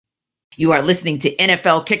You are listening to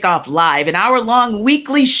NFL Kickoff Live, an hour-long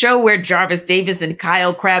weekly show where Jarvis Davis and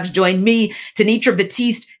Kyle Krabs join me, Tanitra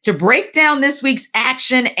Batiste, to break down this week's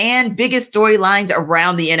action and biggest storylines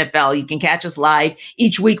around the NFL. You can catch us live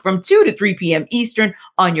each week from 2 to 3 p.m. Eastern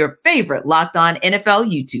on your favorite Locked On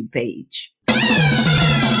NFL YouTube page.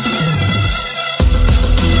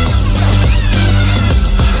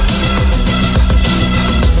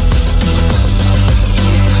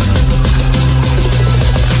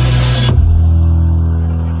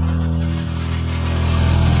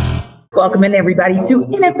 Welcome in, everybody, to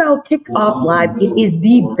NFL Kickoff Live. It is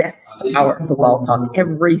the best hour of football talk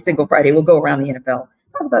every single Friday. We'll go around the NFL,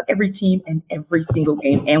 talk about every team and every single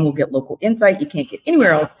game, and we'll get local insight you can't get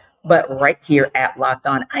anywhere else but right here at Locked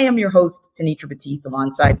On. I am your host, Tanitra Batiste,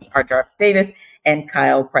 alongside our Jarvis Davis and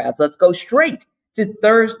Kyle Krabs. Let's go straight to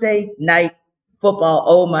Thursday night football.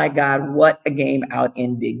 Oh, my God, what a game out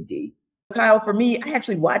in Big D. Kyle, for me, I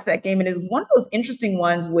actually watched that game, and it was one of those interesting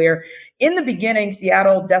ones where in the beginning,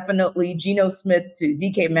 Seattle definitely, Geno Smith to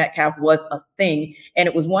DK Metcalf was a thing. And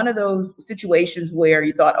it was one of those situations where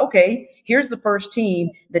you thought, okay, here's the first team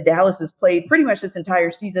that Dallas has played pretty much this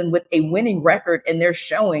entire season with a winning record, and they're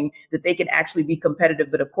showing that they can actually be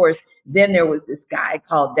competitive. But of course, then there was this guy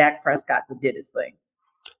called Dak Prescott that did his thing.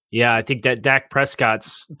 Yeah, I think that Dak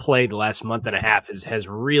Prescott's play the last month and a half has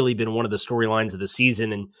really been one of the storylines of the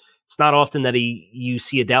season. And it's not often that you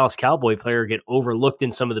see a Dallas Cowboy player get overlooked in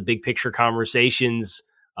some of the big picture conversations.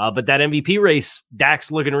 But that MVP race, Dak's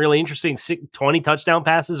looking really interesting. 20 touchdown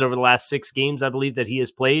passes over the last 6 games, I believe, that he has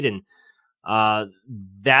played. And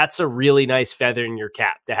that's a really nice feather in your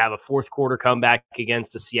cap to have a fourth quarter comeback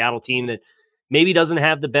against a Seattle team that maybe doesn't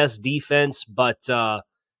have the best defense, but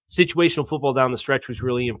situational football down the stretch was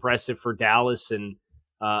really impressive for Dallas. And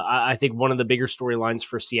I think one of the bigger storylines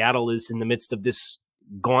for Seattle is in the midst of this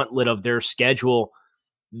gauntlet of their schedule,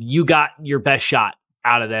 you got your best shot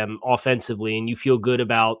out of them offensively, and you feel good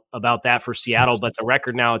about that for Seattle. But the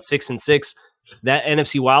record now at 6-6, that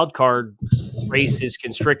NFC wildcard race is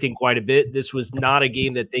constricting quite a bit. This was not a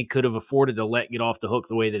game that they could have afforded to let get off the hook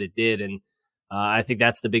the way that it did, and I think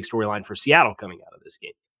that's the big storyline for Seattle coming out of this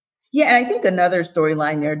game. Yeah, and I think another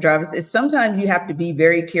storyline there, Jarvis, is sometimes you have to be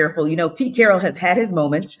very careful. You know, Pete Carroll has had his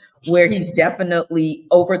moments where he's definitely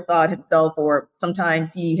overthought himself, or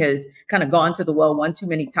sometimes he has kind of gone to the well one too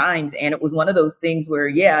many times. And it was one of those things where,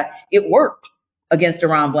 yeah, it worked against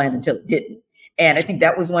Deron Bland until it didn't. And I think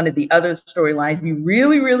that was one of the other storylines. Be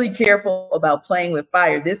really, really careful about playing with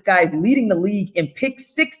fire. This guy's leading the league in pick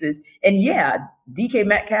sixes. And yeah, DK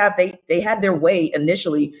Metcalf, they had their way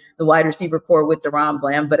initially, the wide receiver core with Deron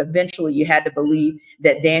Bland, but eventually you had to believe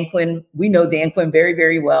that Dan Quinn, we know Dan Quinn very,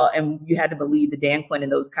 very well, and you had to believe that Dan Quinn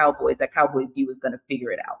and those Cowboys, that Cowboys D was going to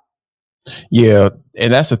figure it out. Yeah,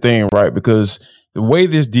 and that's the thing, right? Because the way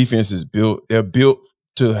this defense is built, they're built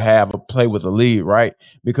to have a play with a lead, right?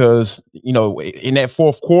 Because, you know, in that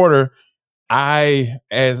fourth quarter,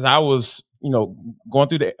 as I was, you know, going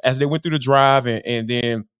through as they went through the drive and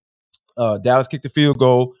then Dallas kicked the field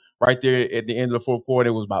goal right there at the end of the fourth quarter.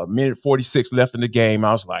 It was about 1:46 left in the game.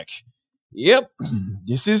 I was like, yep,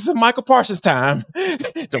 this is Michael Parsons time.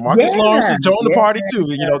 DeMarcus Lawrence is joining the party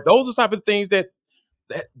too. You know, those are the type of things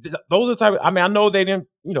those are the type of, I mean, I know they didn't,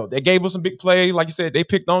 you know, they gave us some big plays. Like you said, they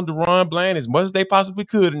picked on Deron Bland as much as they possibly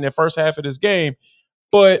could in their first half of this game.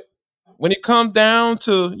 But when it comes down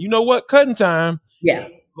to, you know what, cutting time, yeah,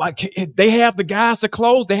 like they have the guys to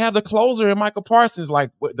close. They have the closer in Michael Parsons.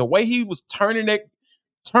 Like the way he was turning that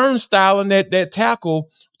turnstile and that tackle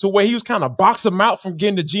to where he was kind of boxing him out from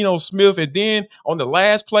getting to Geno Smith. And then on the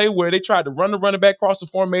last play where they tried to run the running back across the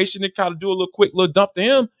formation and kind of do a little quick little dump to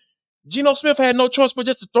him, Geno Smith had no choice but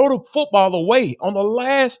just to throw the football away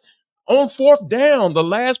on fourth down, the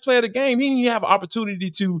last play of the game. He didn't even have an opportunity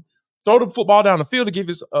to throw the football down the field to give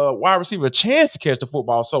his wide receiver a chance to catch the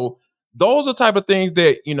football. So those are the type of things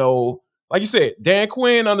that, you know, like you said, Dan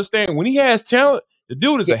Quinn understand when he has talent, the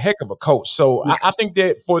dude is a heck of a coach. So I think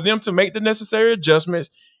that for them to make the necessary adjustments,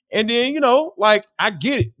 and then, you know, like I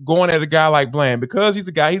get it going at a guy like Bland because he's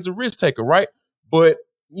a risk taker, right? But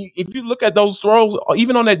if you look at those throws,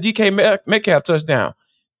 even on that DK Metcalf touchdown,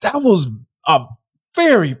 that was a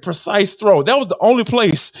very precise throw. That was the only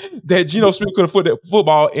place that Geno Smith could have put that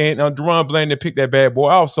football, and Deron Bland picked that bad boy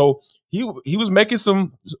off. So he was making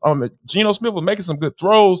some. Geno Smith was making some good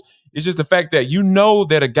throws. It's just the fact that you know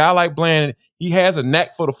that a guy like Bland, he has a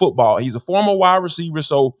knack for the football. He's a former wide receiver,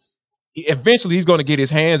 so eventually he's going to get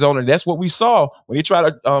his hands on it. That's what we saw when he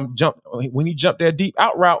tried to jumped that deep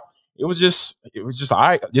out route. It was just all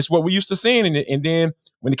right, just what we used to seeing. And then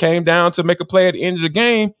when it came down to make a play at the end of the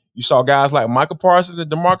game, you saw guys like Michael Parsons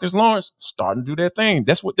and DeMarcus Lawrence starting to do their thing.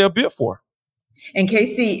 That's what they're built for. And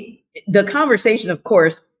KC, the conversation, of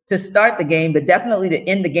course, to start the game, but definitely to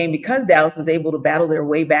end the game, because Dallas was able to battle their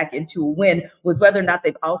way back into a win, was whether or not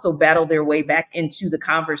they've also battled their way back into the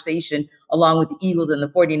conversation along with the Eagles and the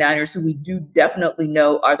 49ers, who we do definitely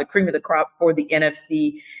know are the cream of the crop for the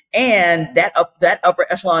NFC. And that upper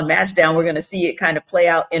echelon match down, we're going to see it kind of play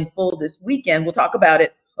out in full this weekend. We'll talk about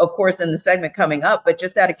it, of course, in the segment coming up. But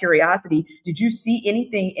just out of curiosity, did you see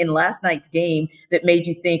anything in last night's game that made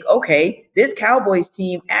you think, okay, this Cowboys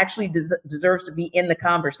team actually deserves to be in the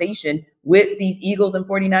conversation with these Eagles and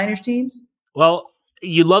 49ers teams? Well,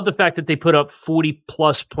 you love the fact that they put up 40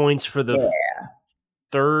 plus points for the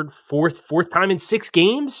fourth time in 6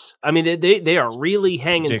 games. I mean, they are really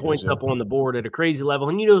hanging points up on the board at a crazy level.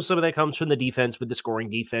 And some of that comes from the defense with the scoring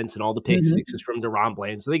defense and all the pick sixes from DeRon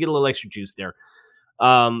Bland. So they get a little extra juice there.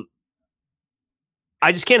 I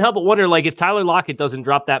just can't help but wonder, like, if Tyler Lockett doesn't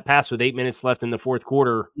drop that pass with 8 minutes left in the fourth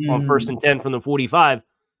quarter on 1st and 10 from the 45,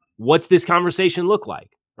 what's this conversation look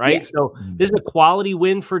like? Right. Yeah. So this is a quality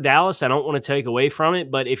win for Dallas. I don't want to take away from it,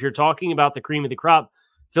 but if you're talking about the cream of the crop,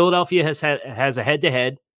 Philadelphia has a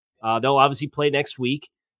head-to-head. They'll obviously play next week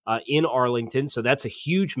in Arlington, so that's a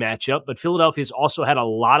huge matchup. But Philadelphia's also had a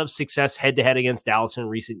lot of success head-to-head against Dallas in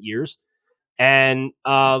recent years. And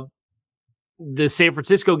the San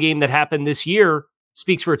Francisco game that happened this year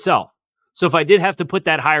speaks for itself. So if I did have to put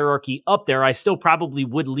that hierarchy up there, I still probably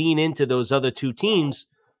would lean into those other two teams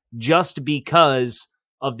just because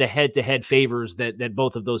of the head-to-head favors that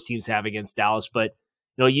both of those teams have against Dallas. But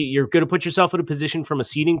you're going to put yourself in a position from a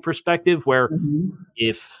seeding perspective where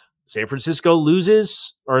if San Francisco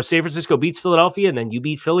loses or San Francisco beats Philadelphia and then you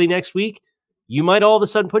beat Philly next week, you might all of a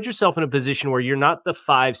sudden put yourself in a position where you're not the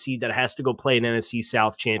 5 seed that has to go play an NFC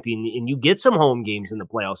South champion, and you get some home games in the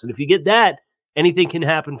playoffs. And if you get that, anything can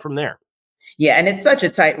happen from there. Yeah, and it's such a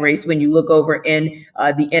tight race when you look over in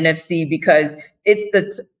the NFC, because it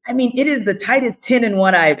is the tightest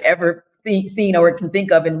 10-1 I've ever seen or can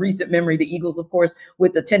think of in recent memory. The Eagles, of course,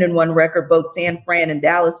 with the 10-1 record, both San Fran and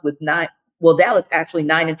Dallas with 9. Well, Dallas actually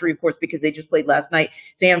 9-3, of course, because they just played last night.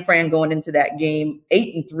 San Fran going into that game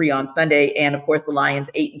 8-3 on Sunday, and of course the Lions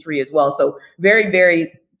 8-3 as well. So very,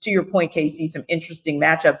 very, to your point, KC, some interesting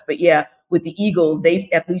matchups. But yeah, with the Eagles, they've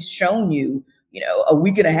at least shown you, a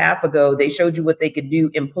week and a half ago, they showed you what they could do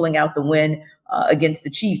in pulling out the win against the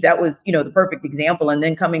Chiefs. That was, the perfect example. And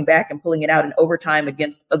then coming back and pulling it out in overtime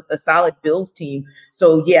against a solid Bills team.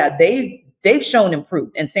 So yeah, they've shown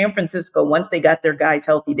improved. And San Francisco, once they got their guys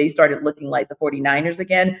healthy, they started looking like the 49ers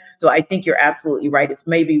again. So I think you're absolutely right. It's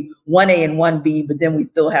maybe 1A and 1B, but then we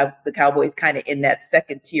still have the Cowboys kind of in that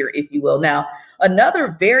second tier, if you will. Now,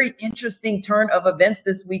 another very interesting turn of events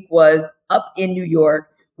this week was up in New York.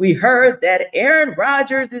 We heard that Aaron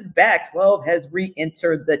Rodgers is back. 12 has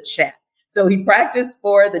re-entered the chat. So he practiced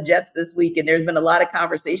for the Jets this week, and there's been a lot of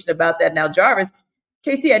conversation about that. Now, Jarvis,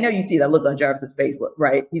 KC, I know you see that look on Jarvis's face,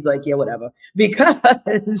 right? He's like, yeah, whatever. Because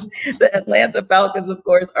the Atlanta Falcons, of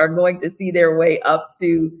course, are going to see their way up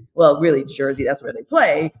to, well, really Jersey, that's where they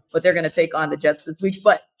play, but they're going to take on the Jets this week.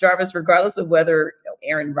 But Jarvis, regardless of whether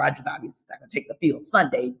Aaron Rodgers obviously is not going to take the field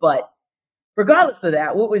Sunday, but regardless of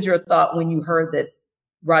that, what was your thought when you heard that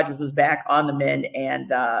Rodgers was back on the mend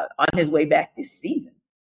and on his way back this season?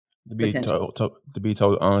 To be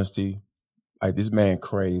told honesty, like, this man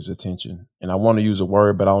craves attention, and I want to use a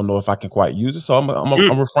word, but I don't know if I can quite use it, so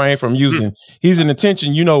I'm refrain from using. He's an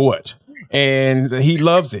attention, you know what, and he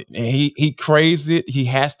loves it, and he craves it. He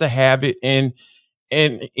has to have it, and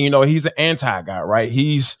he's an anti guy, right?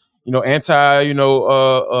 He's anti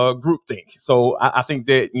groupthink. So I think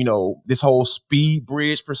that this whole speed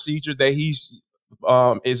bridge procedure that he's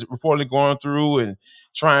is reportedly going through and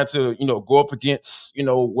trying to go up against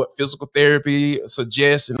what physical therapy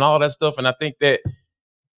suggests and all that stuff. And I think that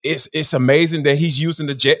it's amazing that he's using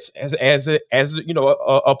the Jets as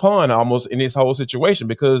a pawn almost in this whole situation,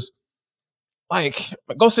 because like,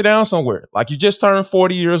 go sit down somewhere. Like, you just turned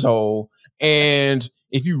 40 years old, and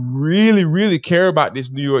if you really, really care about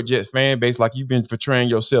this New York Jets fan base, like you've been portraying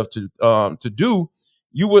yourself to do,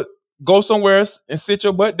 you would go somewhere else and sit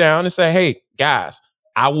your butt down and say, hey, guys,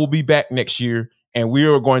 I will be back next year, and we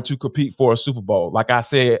are going to compete for a Super Bowl. Like I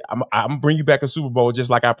said, I'm bring you back a Super Bowl, just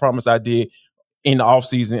like I promised I did in the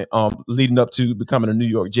offseason leading up to becoming a New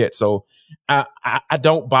York Jet. So I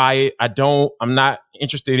don't buy it. I'm not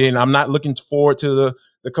interested in. I'm not looking forward to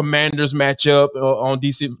the Commanders matchup on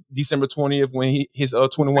December 20th when his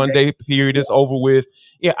 21-day period is over with.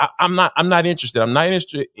 Yeah, I'm not interested. I'm not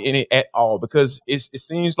interested in it at all, because it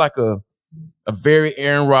seems like a very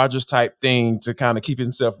Aaron Rodgers type thing to kind of keep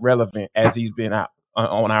himself relevant as he's been out.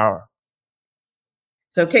 on our.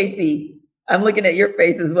 So Casey, I'm looking at your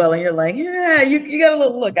face as well, and you're like, yeah, you got a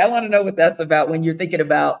little look. I want to know what that's about when you're thinking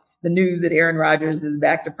about the news that Aaron Rodgers is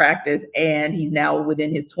back to practice and he's now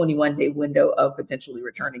within his 21-day window of potentially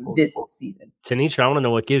returning this season. Tanisha, I want to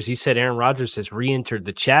know what gives. You said Aaron Rodgers has re-entered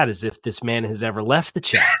the chat as if this man has ever left the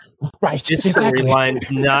chat. Right. This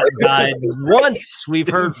storyline's not died once. We've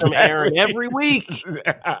heard from Aaron every week.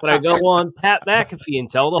 But I go on Pat McAfee and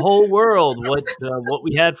tell the whole world what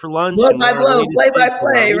we had for lunch. Blow by blow, play by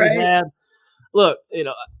play, right? Look,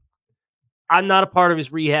 I'm not a part of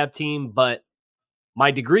his rehab team, but my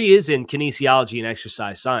degree is in kinesiology and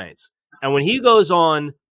exercise science. And when he goes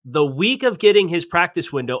on the week of getting his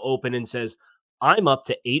practice window open and says, I'm up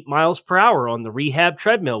to 8 miles per hour on the rehab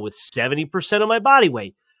treadmill with 70% of my body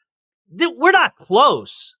weight, we're not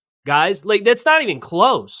close, guys. Like, that's not even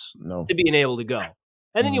close to being able to go.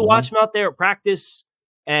 And then you watch him out there at practice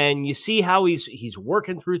and you see how he's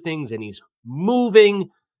working through things and he's moving.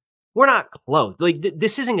 We're not close. Like,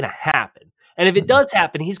 this isn't going to happen. And if it does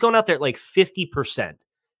happen, he's going out there at like 50%.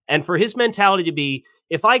 And for his mentality to be,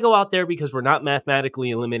 if I go out there because we're not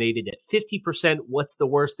mathematically eliminated at 50%, what's the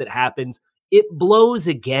worst that happens? It blows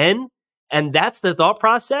again. And that's the thought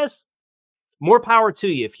process. More power to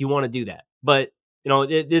you if you want to do that. But,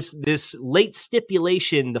 this late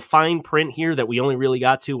stipulation, the fine print here that we only really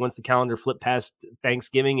got to once the calendar flipped past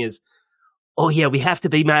Thanksgiving is, oh, yeah, we have to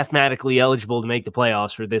be mathematically eligible to make the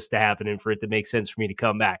playoffs for this to happen and for it to make sense for me to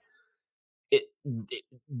come back.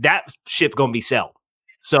 That ship going to be sailed.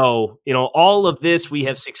 So, all of this, we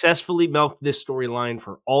have successfully milked this storyline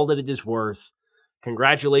for all that it is worth.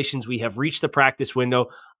 Congratulations. We have reached the practice window.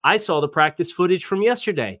 I saw the practice footage from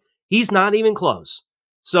yesterday. He's not even close.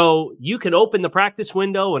 So you can open the practice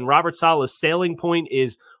window and Robert Saleh's sailing point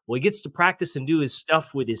is, well, he gets to practice and do his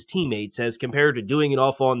stuff with his teammates as compared to doing it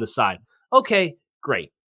off on the side. Okay,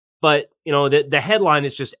 great. But, the headline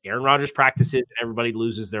is just Aaron Rodgers practices and everybody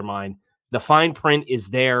loses their mind. The fine print is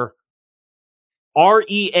there.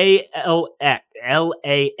 REALX,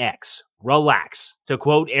 relax, to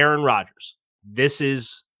quote Aaron Rodgers. This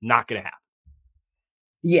is not going to happen.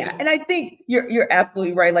 Yeah, and I think you're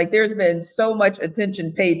absolutely right. Like, there's been so much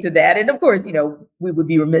attention paid to that. And of course, we would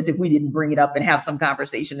be remiss if we didn't bring it up and have some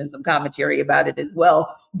conversation and some commentary about it as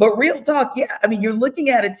well. But real talk, yeah, I mean, you're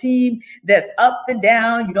looking at a team that's up and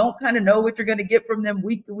down. You don't kind of know what you're going to get from them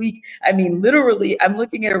week to week. I mean, literally, I'm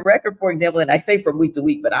looking at a record, for example, and I say from week to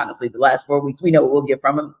week, but honestly, the last 4 weeks, we know what we'll get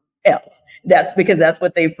from them else. That's because that's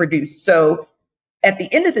what they've produced. So at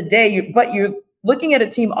the end of the day, you're looking at a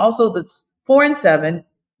team also that's 4-7.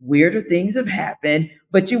 Weirder things have happened,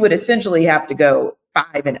 but you would essentially have to go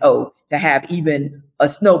 5-0 to have even a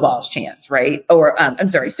snowball's chance, right? Or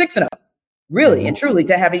 6-0, really and truly,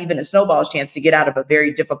 to have even a snowball's chance to get out of a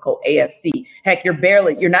very difficult AFC. Heck, you're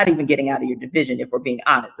not even getting out of your division, if we're being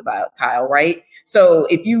honest about it, Kyle, right? So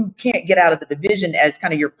if you can't get out of the division as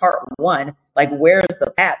kind of your part one, like, where's the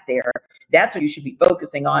path there? That's what you should be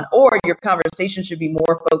focusing on. Or your conversation should be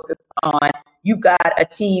more focused on, you've got a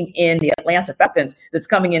team in the Atlanta Falcons that's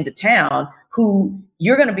coming into town who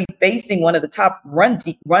you're going to be facing one of the top run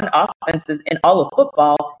offenses in all of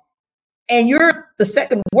football. And you're the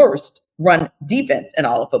second worst run defense in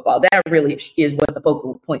all of football. That really is what the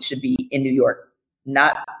focal point should be in New York.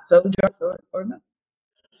 Not so or not.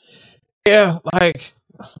 Yeah, like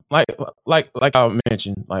I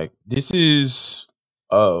mentioned, like, this is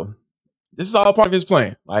all part of his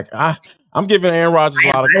plan. Like, I'm giving Aaron Rodgers a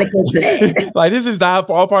lot of credit. Like, this is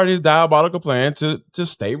all part of his diabolical plan to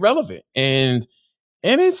stay relevant. And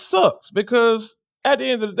it sucks because at the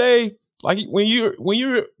end of the day, like, when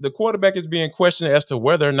you're the quarterback is being questioned as to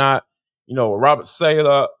whether or not, Robert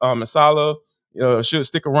Saleh should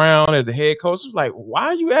stick around as a head coach. It's like, why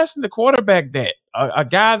are you asking the quarterback that? A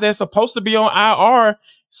guy that's supposed to be on IR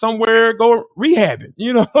somewhere go rehabbing.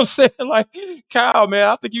 You know what I'm saying? Like, Kyle, man,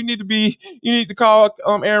 I think you need to call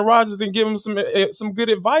Aaron Rodgers and give him some good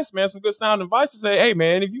advice, man, some good sound advice to say, hey,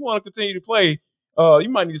 man, if you want to continue to play, you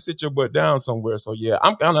might need to sit your butt down somewhere. So yeah,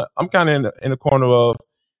 I'm kind of in the corner of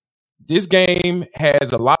this game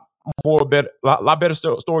has a lot better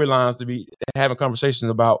storylines to be having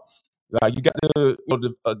conversations about. Like, you got the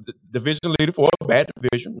division leader for a bad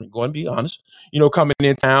division, we're going to be honest, coming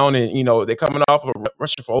in town and, they're coming off of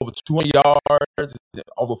rushing for over 200 yards,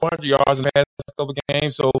 over 400 yards in the past couple of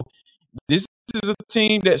games. So this is a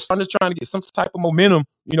team that's trying to get some type of momentum,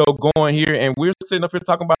 going here. And we're sitting up here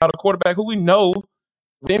talking about a quarterback who we know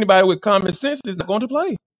anybody with common sense is not going to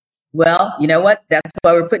play. Well, you know what? That's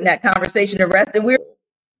why we're putting that conversation to rest. And we're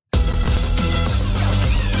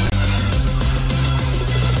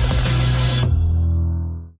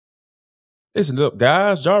Listen up,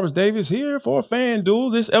 guys. Jarvis Davis here for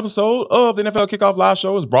FanDuel. This episode of the NFL Kickoff Live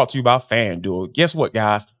Show is brought to you by FanDuel. Guess what,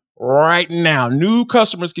 guys? Right now, new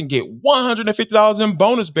customers can get $150 in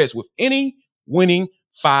bonus bets with any winning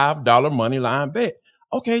 $5 money line bet.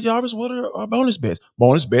 Okay, Jarvis, what are bonus bets?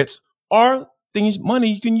 Bonus bets are money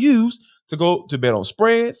you can use to go to bet on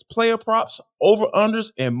spreads, player props,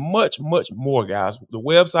 over-unders, and much, much more, guys. The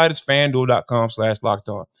website is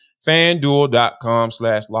FanDuel.com/lockedon.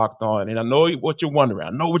 FanDuel.com/lockedon. And I know what you're wondering.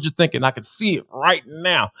 I know what you're thinking. I can see it right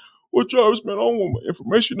now. Well, Jarvis, man, I don't want my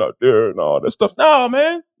information out there and all that stuff. No,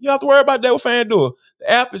 man, you don't have to worry about that with FanDuel.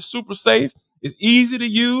 The app is super safe. It's easy to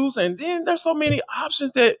use. And then there's so many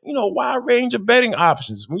options that, wide range of betting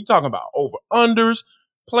options. When you're talking about over-unders,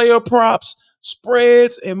 player props,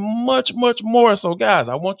 spreads, and much, much more. So, guys,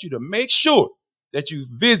 I want you to make sure that you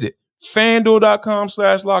visit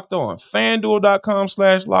FanDuel.com/lockedon.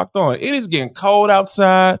 FanDuel.com/lockedon. It is getting cold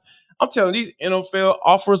outside. I'm telling you, these NFL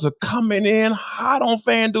offers are coming in hot on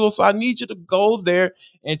FanDuel. So I need you to go there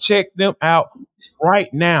and check them out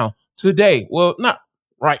right now, today. Well, not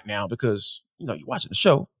right now because, you're watching the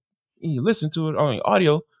show and you listen to it on your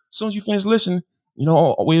audio. As soon as you finish listening,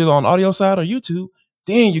 whether on audio side or YouTube,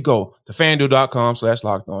 then you go to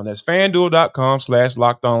FanDuel.com/lockedon. That's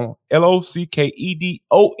FanDuel.com/lockedon.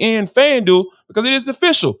 LOCKEDON. FanDuel, because it is the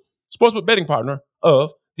official sportsbook betting partner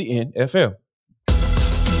of the NFL.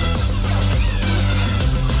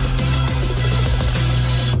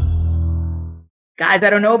 Guys, I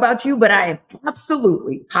don't know about you, but I am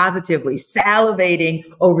absolutely, positively salivating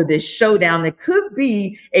over this showdown that could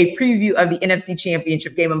be a preview of the NFC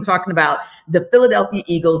Championship game. I'm talking about the Philadelphia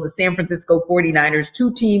Eagles, the San Francisco 49ers,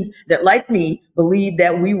 two teams that, like me, believe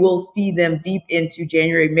that we will see them deep into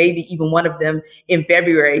January, maybe even one of them in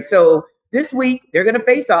February. So this week, they're going to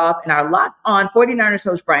face off, and our Locked On 49ers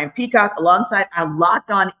host, Brian Peacock, alongside our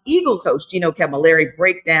Locked On Eagles host, Gino Camilleri,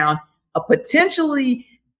 break down a potentially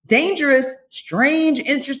dangerous, strange,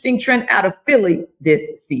 interesting trend out of Philly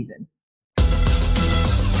this season.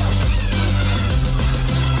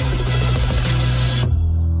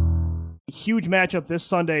 Huge matchup this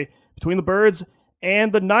Sunday between the Birds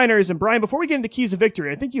and the Niners. And Brian, before we get into keys of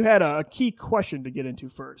victory, I think you had a key question to get into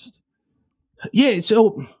first. Yeah.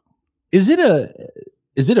 So is it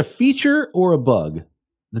a feature or a bug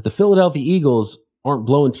that the Philadelphia Eagles aren't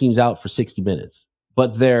blowing teams out for 60 minutes,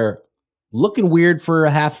 but they're looking weird for a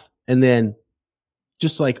half and then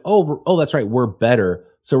just like, oh, that's right, we're better.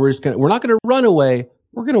 So we're not gonna run away.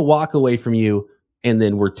 We're gonna walk away from you, and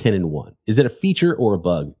then we're 10-1. Is it a feature or a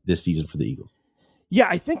bug this season for the Eagles? Yeah,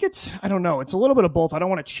 I think I don't know. It's a little bit of both. I don't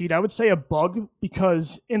want to cheat. I would say a bug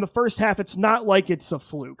because in the first half, it's not like it's a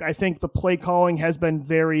fluke. I think the play calling has been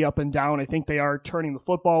very up and down. I think they are turning the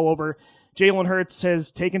football over. Jalen Hurts has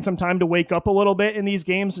taken some time to wake up a little bit in these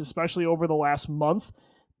games, especially over the last month,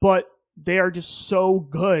 but they are just so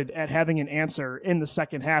good at having an answer in the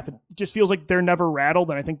second half. It just feels like they're never rattled,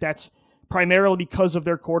 and I think that's primarily because of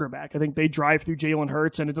their quarterback. I think they drive through Jalen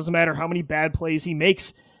Hurts, and it doesn't matter how many bad plays he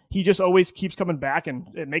makes, he just always keeps coming back, and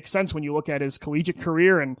it makes sense when you look at his collegiate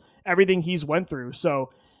career and everything he's went through. So,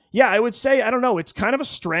 yeah, I would say, I don't know, it's kind of a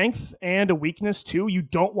strength and a weakness, too. You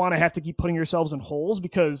don't want to have to keep putting yourselves in holes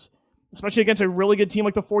because, especially against a really good team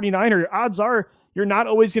like the 49ers, odds are you're not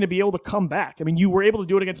always going to be able to come back. I mean, you were able to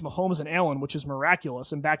do it against Mahomes and Allen, which is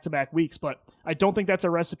miraculous in back-to-back weeks, but I don't think that's a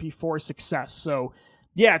recipe for success. So,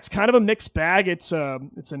 yeah, it's kind of a mixed bag. It's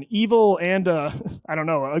an evil and I don't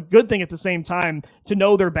know, a good thing at the same time to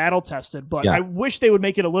know they're battle-tested, but yeah. I wish they would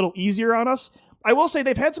make it a little easier on us. I will say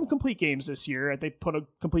they've had some complete games this year. They put a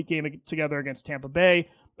complete game together against Tampa Bay,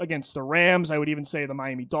 against the Rams. I would even say the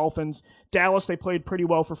Miami Dolphins. Dallas, they played pretty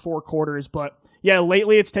well for 4 quarters, but yeah,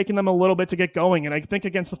 lately it's taken them a little bit to get going. And I think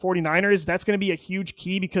against the 49ers, that's going to be a huge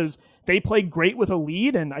key because they play great with a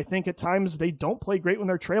lead. And I think at times they don't play great when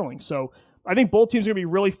they're trailing. So I think both teams are going to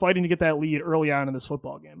be really fighting to get that lead early on in this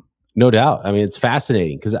football game. No doubt. I mean, it's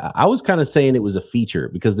fascinating because I was kind of saying it was a feature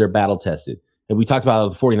because they're battle tested. And we talked about how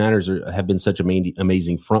the 49ers have been such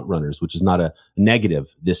amazing front runners, which is not a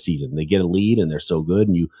negative this season. They get a lead and they're so good.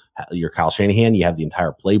 And you're Kyle Shanahan. You have the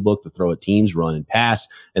entire playbook to throw at teams, run and pass.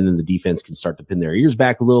 And then the defense can start to pin their ears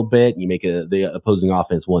back a little bit. And you make the opposing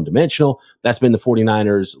offense one-dimensional. That's been the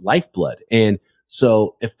 49ers' lifeblood. And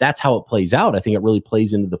so if that's how it plays out, I think it really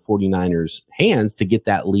plays into the 49ers' hands to get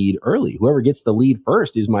that lead early. Whoever gets the lead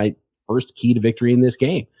first is my first key to victory in this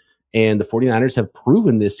game. And the 49ers have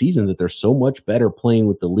proven this season that they're so much better playing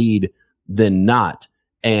with the lead than not.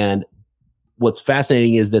 And what's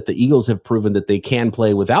fascinating is that the Eagles have proven that they can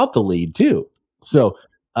play without the lead too. So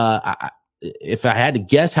if I had to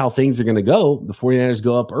guess how things are going to go, the 49ers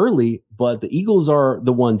go up early, but the Eagles are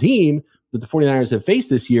the one team that the 49ers have faced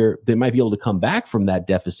this year, they might be able to come back from that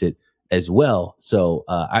deficit as well. So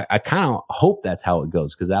I kind of hope that's how it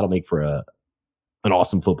goes, because that'll make for an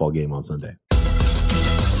awesome football game on Sunday.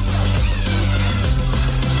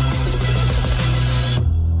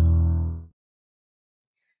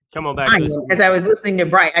 Come on back. As I was listening to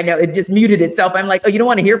Brian, I know it just muted itself. I'm like, oh, you don't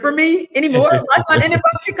want to hear from me anymore? Live on NFL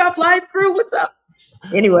Kickoff Live crew, what's up?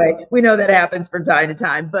 Anyway, we know that happens from time to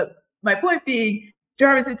time. But my point being,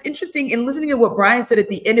 Jarvis, it's interesting in listening to what Brian said at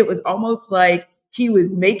the end. It was almost like he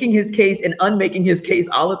was making his case and unmaking his case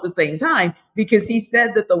all at the same time, because he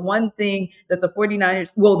said that the one thing that the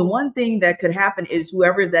 49ers, the one thing that could happen is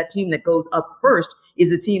whoever is that team that goes up first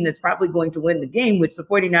is a team that's probably going to win the game, which the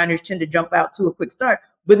 49ers tend to jump out to a quick start.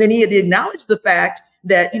 But then he had acknowledged the fact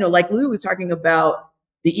that, like Lou was talking about,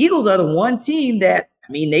 the Eagles are the one team that,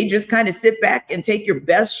 they just kind of sit back and take your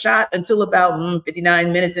best shot until about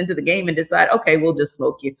 59 minutes into the game and decide, okay, we'll just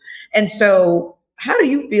smoke you. And so how do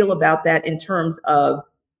you feel about that in terms of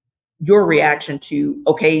your reaction to,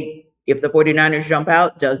 okay, if the 49ers jump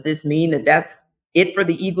out, does this mean that that's it for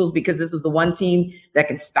the Eagles because this is the one team that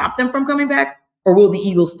can stop them from coming back? Or will the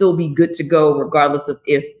Eagles still be good to go regardless of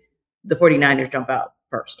if the 49ers jump out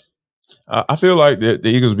first? I feel like the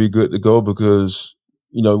Eagles will be good to go because,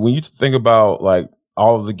 when you think about like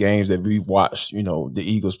all of the games that we've watched, the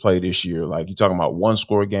Eagles play this year, like you're talking about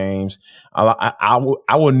 1-score games. I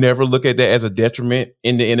will never look at that as a detriment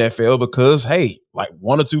in the NFL because, hey, like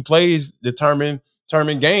 1 or 2 plays determine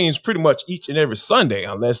games pretty much each and every Sunday,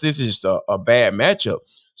 unless this is just a bad matchup.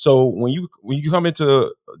 So when you come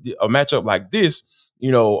into a matchup like this,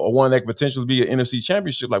 one that could potentially be an NFC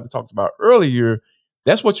championship, like we talked about earlier,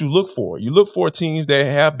 that's what you look for. You look for teams that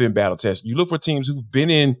have been battle tested. You look for teams who've been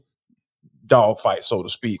in dog fights, so to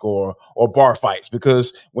speak, or bar fights,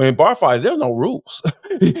 because when in bar fights, there's no rules.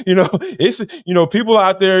 It's, people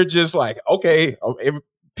out there just like, okay,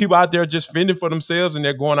 people out there just fending for themselves, and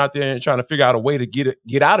they're going out there and trying to figure out a way to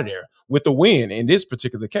get out of there with the win. In this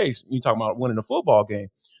particular case, you're talking about winning a football game.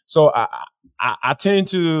 So I tend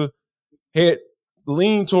to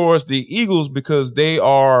lean towards the Eagles because they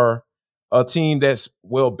are a team that's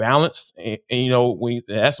well balanced, and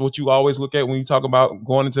that's what you always look at when you talk about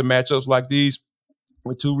going into matchups like these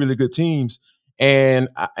with 2 really good teams. And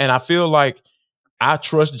I feel like I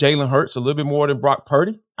trust Jalen Hurts a little bit more than Brock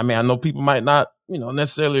Purdy. I know people might not,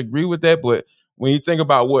 necessarily agree with that, but when you think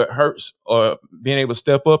about what Hurts being able to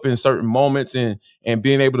step up in certain moments and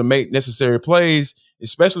being able to make necessary plays,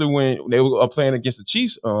 especially when they were playing against the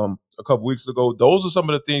Chiefs a couple weeks ago, those are some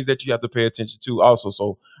of the things that you have to pay attention to also.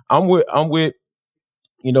 So I'm with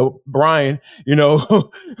Brian,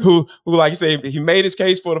 who like you say, he made his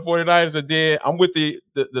case for the 49ers, and then I'm with the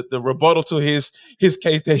rebuttal to his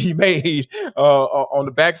case that he made on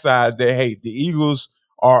the backside that, hey, the Eagles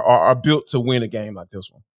are built to win a game like this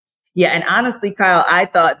one. Yeah, and honestly, Kyle, I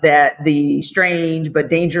thought that the strange but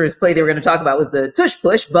dangerous play they were going to talk about was the tush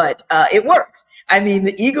push, but it works.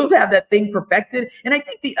 The Eagles have that thing perfected. And I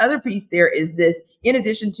think the other piece there is this, in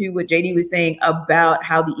addition to what JD was saying about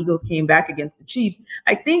how the Eagles came back against the Chiefs,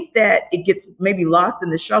 I think that it gets maybe lost in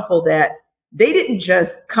the shuffle that they didn't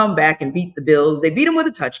just come back and beat the Bills. They beat them with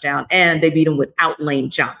a touchdown, and they beat them without Lane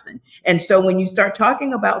Johnson. And so when you start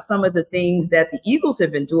talking about some of the things that the Eagles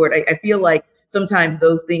have endured, I feel like sometimes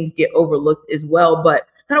those things get overlooked as well. But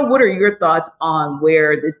kind of what are your thoughts on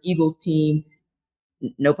where this Eagles team,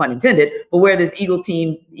 no pun intended, but where this Eagles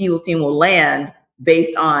team will land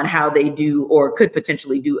based on how they do or could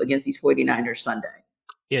potentially do against these 49ers Sunday?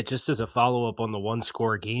 Yeah, just as a follow-up on the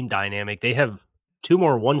 1-score game dynamic, they have 2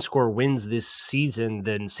 more 1-score wins this season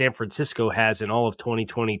than San Francisco has in all of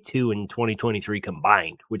 2022 and 2023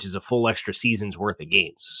 combined, which is a full extra season's worth of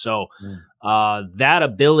games. So that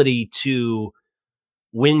ability to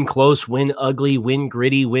win close, win ugly, win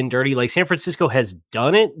gritty, win dirty, like San Francisco has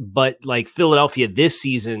done it, but like Philadelphia this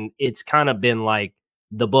season, it's kind of been like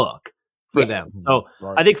the book for them. So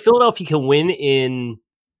I think Philadelphia can win in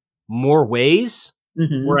more ways,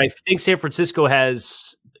 where I think San Francisco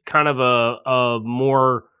has kind of a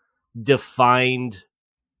more defined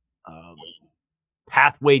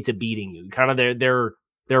pathway to beating you. Kind of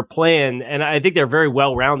their plan, and I think they're very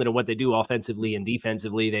well rounded in what they do offensively and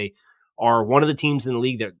defensively. They are one of the teams in the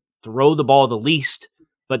league that throw the ball the least,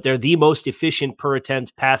 but they're the most efficient per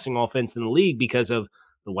attempt passing offense in the league because of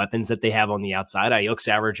the weapons that they have on the outside. Ayuk's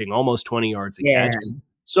averaging almost 20 yards a catch.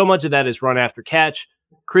 So much of that is run after catch.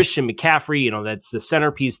 Christian McCaffrey, that's the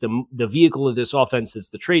centerpiece, the vehicle of this offense is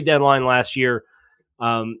the trade deadline last year.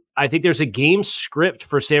 I think there's a game script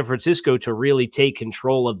for San Francisco to really take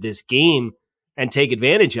control of this game and take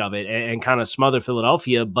advantage of it and kind of smother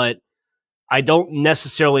Philadelphia. But I don't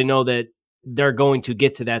necessarily know that they're going to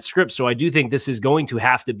get to that script. So I do think this is going to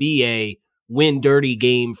have to be a win dirty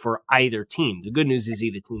game for either team. The good news is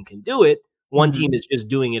either team can do it. One team is just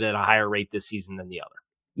doing it at a higher rate this season than the other.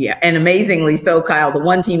 Yeah, and amazingly so, Kyle, the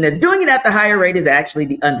one team that's doing it at the higher rate is actually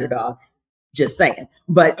the underdog. Just saying.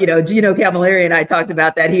 But, Gino Camilleri and I talked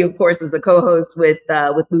about that. He, of course, is the co-host with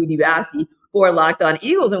Louis DiBiase for Locked On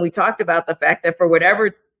Eagles. And we talked about the fact that for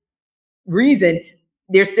whatever reason,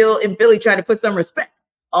 they're still in Philly trying to put some respect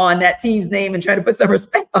on that team's name and trying to put some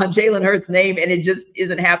respect on Jalen Hurts' name. And it just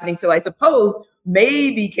isn't happening. So I suppose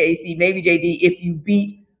maybe Casey, maybe JD, if you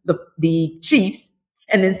beat the Chiefs,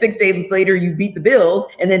 and then 6 days later you beat the Bills,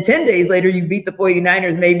 and then 10 days later you beat the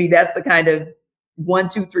 49ers, maybe that's the kind of 1,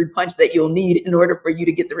 2, 3 punch that you'll need in order for you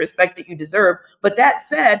to get the respect that you deserve. But that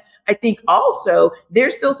said, I think also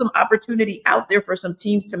there's still some opportunity out there for some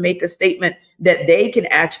teams to make a statement that they can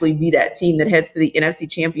actually be that team that heads to the NFC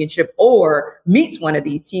Championship or meets one of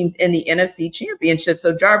these teams in the NFC Championship.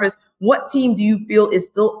 So Jarvis, what team do you feel is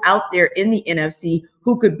still out there in the NFC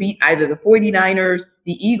who could beat either the 49ers,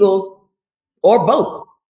 the Eagles, or both?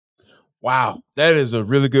 Wow, that is a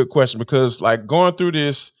really good question, because like going through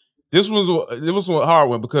this was a hard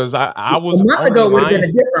one, because I was a month ago would have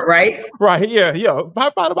been different, right? Right, yeah.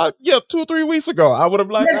 About 2 or 3 weeks ago, I would have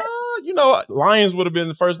Lions would have been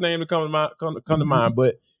the first name to come to mind,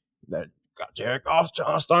 but that got Jared Goff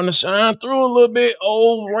starting to shine through a little bit.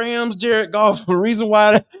 Old Rams, Jared Goff. The reason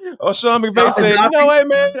why Sean McVay said, hey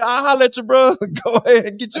man, I'll holler at you, bro. Go ahead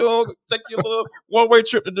and take your little one-way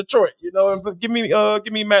trip to Detroit. And give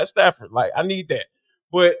me Matt Stafford. Like, I need that.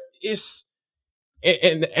 But it's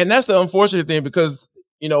and that's the unfortunate thing, because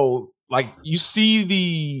like you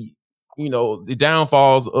see the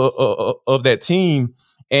downfalls of that team.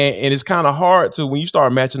 And it's kind of hard to, when you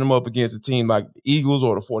start matching them up against a team like the Eagles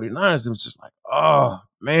or the 49ers, it was just like, oh,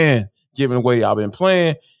 man, giving away y'all been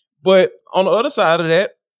playing. But on the other side of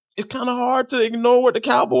that, it's kind of hard to ignore what the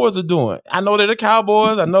Cowboys are doing. I know they're the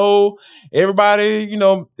Cowboys. I know everybody,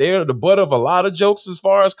 they're the butt of a lot of jokes as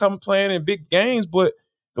far as playing in big games. But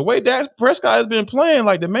the way Dak Prescott has been playing,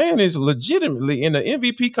 like, the man is legitimately in the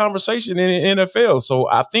MVP conversation in the NFL. So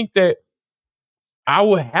I think that I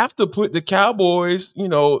would have to put the Cowboys,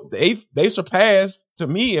 they surpassed, to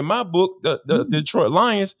me, in my book, the Detroit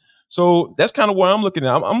Lions. So that's kind of where I'm looking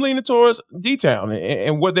at. I'm leaning towards D-Town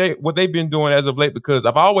and what they've been doing as of late, because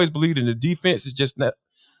I've always believed in the defense. It's just not,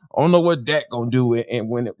 I don't know what Dak gonna do and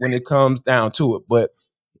when it comes down to it. But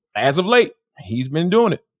as of late, he's been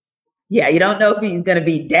doing it. Yeah, you don't know if he's going to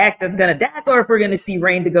be Dak that's going to Dak, or if we're going to see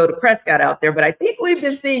Rain Dakota Prescott out there. But I think we've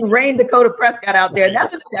been seeing Rain Dakota Prescott out there. And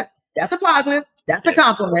that's a positive. That's a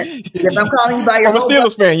compliment. If I'm calling you by your I'm a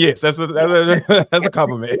Steelers fan, yes. That's a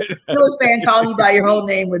compliment. Steelers fan calling you by your whole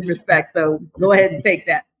name with respect. So go ahead and take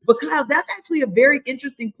that. But Kyle, that's actually a very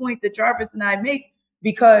interesting point that Jarvis and I make,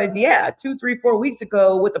 because 2, 3, 4 weeks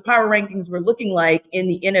ago, what the power rankings were looking like in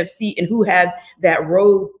the NFC and who had that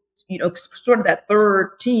road, sort of that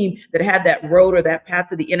third team that had that road or that path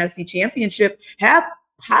to the NFC Championship, have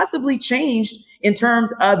possibly changed in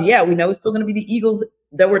terms of, we know it's still going to be the Eagles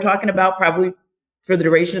that we're talking about probably for the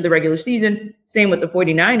duration of the regular season. Same with the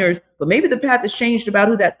 49ers, but maybe the path has changed about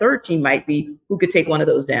who that third team might be, who could take one of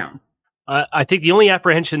those down. I think the only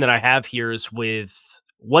apprehension that I have here is with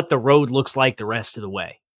what the road looks like the rest of the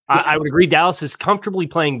way. I would agree Dallas is comfortably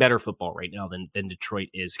playing better football right now than Detroit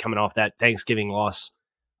is, coming off that Thanksgiving loss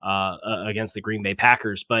against the Green Bay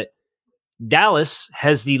Packers. But Dallas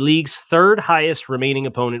has the league's third highest remaining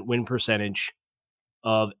opponent win percentage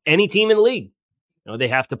of any team in the league. They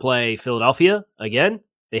have to play Philadelphia again.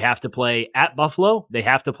 They have to play at Buffalo. They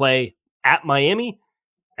have to play at Miami,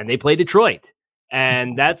 and they play Detroit.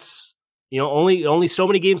 And that's, only so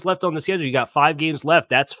many games left on the schedule. You got 5 games left.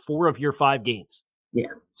 That's 4 of your 5 games. Yeah.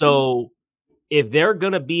 So if they're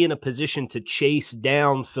going to be in a position to chase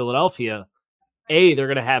down Philadelphia, A, they're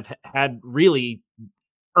going to have had really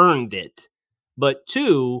earned it. But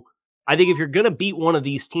 2, I think if you're going to beat one of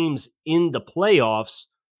these teams in the playoffs,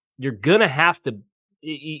 you're going to have to,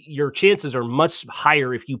 your chances are much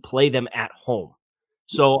higher if you play them at home.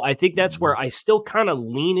 So I think that's where I still kind of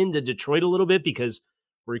lean into Detroit a little bit, because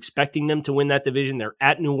we're expecting them to win that division. They're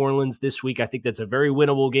at New Orleans this week. I think that's a very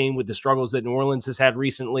winnable game with the struggles that New Orleans has had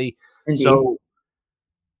recently. Indeed. So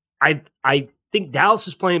I think Dallas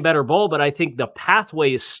is playing better ball, but I think the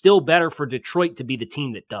pathway is still better for Detroit to be the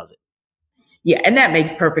team that does it. Yeah, and that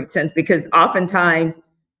makes perfect sense, because oftentimes,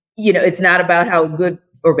 it's not about how good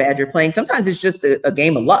or bad you're playing. Sometimes it's just a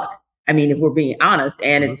game of luck. I mean, if we're being honest,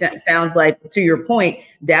 and it sounds like, to your point,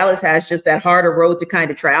 Dallas has just that harder road to kind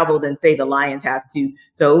of travel than, say, the Lions have to.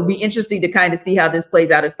 So it would be interesting to kind of see how this plays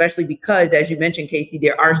out, especially because, as you mentioned, Casey,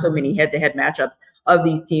 there are so many head-to-head matchups of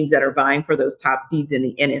these teams that are vying for those top seeds in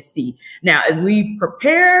the NFC. Now, as we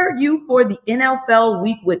prepare you for the NFL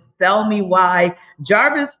week with Sell Me Why,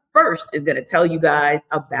 Jarvis first is going to tell you guys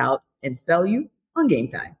about and sell you on Game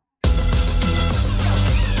Time.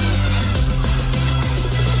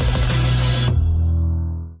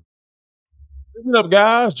 Listen up,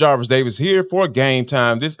 guys. Jarvis Davis here for Game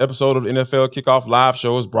Time. This episode of NFL Kickoff Live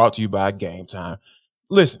Show is brought to you by Game Time.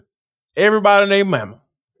 Listen, everybody named Mama,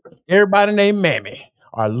 everybody named Mammy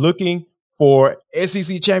are looking for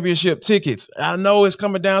SEC championship tickets. I know it's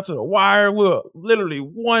coming down to the wire. We're literally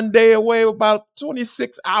one day away, about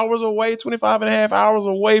 26 hours away, 25 and a half hours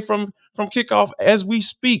away from kickoff as we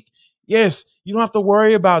speak. Yes, you don't have to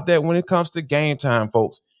worry about that when it comes to Game Time,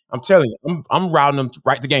 folks. I'm telling you, I'm routing them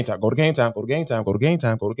right to Game Time. Go to Game Time, go to Game Time, go to Game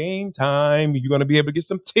Time, go to Game Time. You're going to be able to get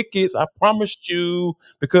some tickets, I promised you,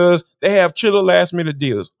 because they have killer last minute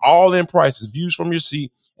deals, all in prices, views from your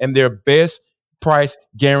seat, and their best price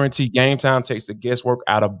guarantee. Game Time takes the guesswork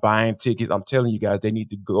out of buying tickets. I'm telling you guys, you need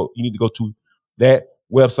to go to that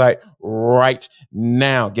website right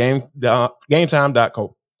now,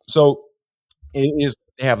 gametime.co. So they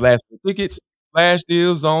have last minute tickets, flash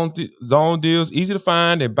deals, zone deals, easy to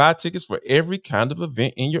find and buy tickets for every kind of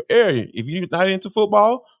event in your area. If you're not into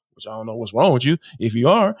football, which I don't know what's wrong with you, if you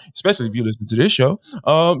are, especially if you listen to this show,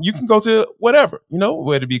 you can go to whatever,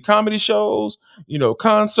 whether it be comedy shows,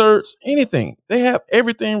 concerts, anything. They have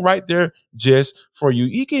everything right there just for you.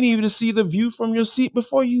 You can even see the view from your seat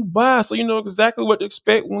before you buy, so you know exactly what to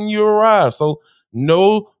expect when you arrive. So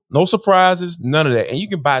no surprises, none of that. And you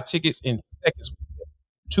can buy tickets in seconds.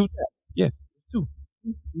 Two.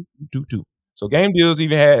 So Game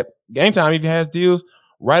Time even has deals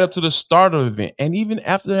right up to the start of the event, and even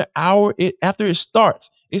after the hour after it starts.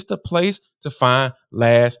 It's the place to find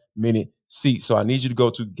last minute seats. So I need you to go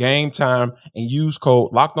to Game Time and use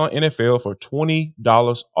code LOCKEDONNFL for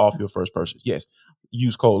 $20 off your first purchase. Yes,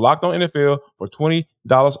 use code LOCKEDONNFL for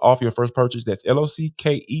 $20 off your first purchase. That's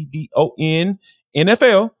LOCKEDON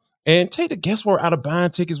NFL. And take the guesswork out of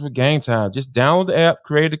buying tickets with Game Time. Just download the app,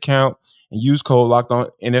 create an account, and use code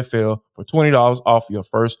LOCKEDONNFL for $20 off your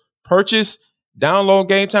first purchase. Download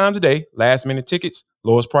Game Time today. Last minute tickets,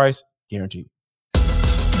 lowest price, guaranteed.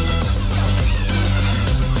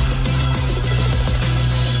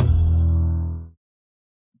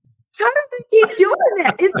 How does it keep doing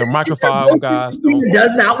that? The microphone guys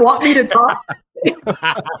does not want me to talk.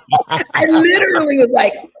 I literally was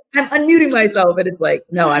like, I'm unmuting myself, and it's like,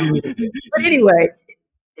 no, I'm muted. But anyway,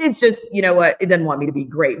 it's just, you know what? It doesn't want me to be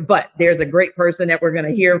great, but there's a great person that we're going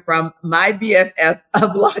to hear from, my BFF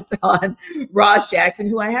of Locked On, Ross Jackson,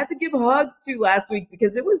 who I had to give hugs to last week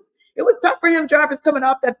because it was tough for him, Jarvis, coming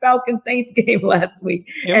off that Falcons Saints game last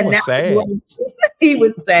week. It was sad. He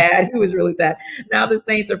was sad. He was really sad. Now the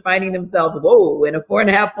Saints are finding themselves, in a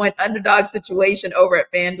 4.5-point underdog situation over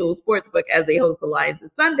at FanDuel Sportsbook as they host the Lions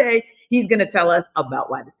this Sunday. He's going to tell us about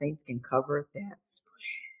why the Saints can cover that spread.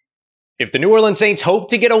 If the New Orleans Saints hope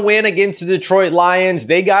to get a win against the Detroit Lions,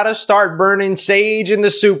 they got to start burning sage in the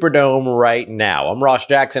Superdome right now. I'm Ross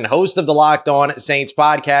Jackson, host of the Locked On Saints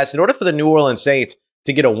podcast. In order for the New Orleans Saints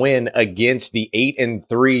to get a win against the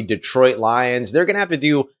 8-3 Detroit Lions, they're going to have to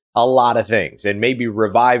do a lot of things, and maybe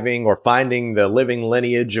reviving or finding the living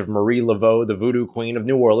lineage of Marie Laveau, the voodoo queen of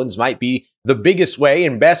New Orleans, might be the biggest way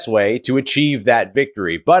and best way to achieve that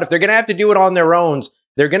victory. But if they're going to have to do it on their own,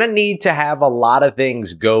 they're going to need to have a lot of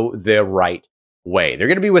things go the right way. They're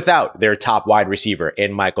going to be without their top wide receiver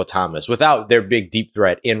in Michael Thomas, without their big deep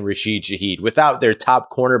threat in Rashid Shaheed, without their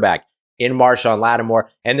top cornerback in Marshawn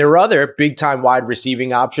Lattimore, and their other big-time wide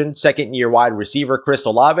receiving option, second-year wide receiver Chris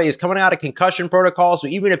Olave, is coming out of concussion protocol, so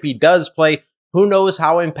even if he does play, who knows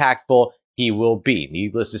how impactful he will be.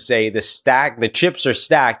 Needless to say, the chips are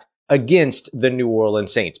stacked against the New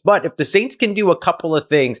Orleans Saints. But if the Saints can do a couple of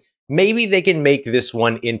things, maybe they can make this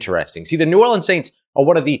one interesting. See, the New Orleans Saints are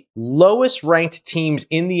one of the lowest-ranked teams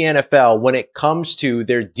in the NFL when it comes to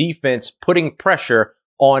their defense putting pressure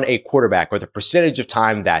on a quarterback, or the percentage of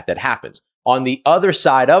time that happens. On the other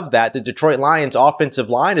side of that, the Detroit Lions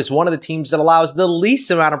offensive line is one of the teams that allows the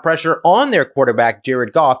least amount of pressure on their quarterback,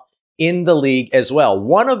 Jared Goff, in the league as well.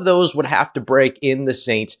 One of those would have to break in the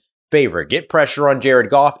Saints' favor. Get pressure on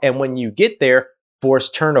Jared Goff, and when you get there,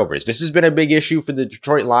 force turnovers. This has been a big issue for the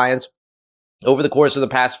Detroit Lions over the course of the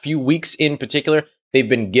past few weeks in particular. They've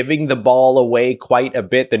been giving the ball away quite a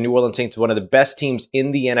bit. The New Orleans Saints are one of the best teams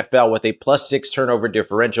in the NFL with a +6 turnover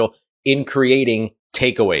differential in creating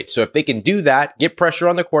takeaways. So if they can do that, get pressure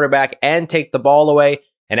on the quarterback and take the ball away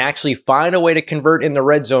and actually find a way to convert in the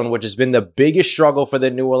red zone, which has been the biggest struggle for the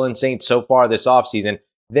New Orleans Saints so far this offseason,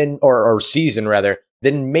 then or season rather,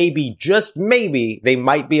 then maybe, just maybe, they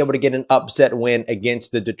might be able to get an upset win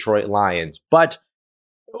against the Detroit Lions. But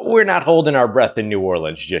we're not holding our breath in New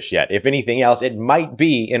Orleans just yet. If anything else, it might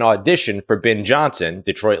be an audition for Ben Johnson,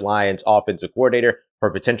 Detroit Lions offensive coordinator, for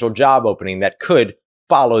a potential job opening that could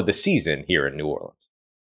follow the season here in New Orleans.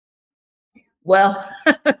 Well,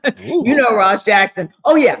 you know Ross Jackson.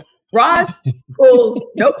 Oh, yeah. Ross pulls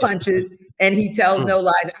no punches and he tells no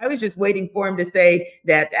lies. I was just waiting for him to say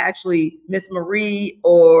that actually Miss Marie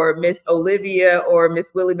or Miss Olivia or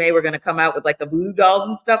Miss Willie Mae were going to come out with like the voodoo dolls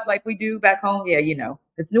and stuff like we do back home. Yeah, you know,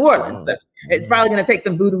 it's New Orleans. So it's probably going to take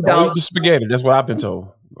some voodoo dolls. The spaghetti. That's what I've been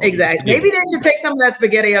told. Exactly. Maybe they should take some of that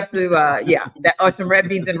spaghetti up to, or some red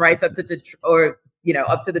beans and rice up to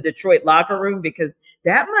up to the Detroit locker room, because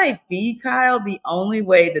that might be, Kyle, the only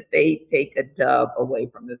way that they take a dub away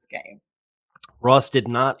from this game. Ross did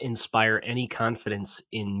not inspire any confidence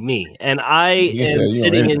in me. And I am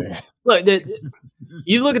sitting in – look,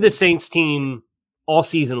 you look at the Saints team all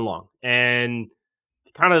season long, and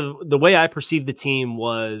kind of the way I perceived the team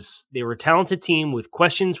was they were a talented team with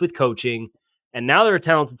questions with coaching, and now they're a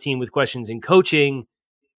talented team with questions in coaching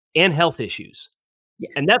and health issues.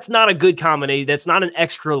 Yes. And that's not a good combination. That's not an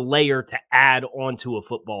extra layer to add onto a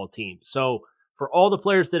football team. So for all the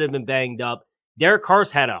players that have been banged up, Derek Carr's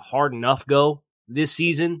had a hard enough go this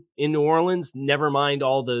season in New Orleans. Never mind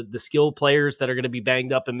all the skill players that are going to be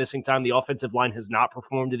banged up and missing time. The offensive line has not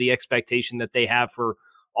performed to the expectation that they have for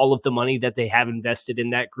all of the money that they have invested in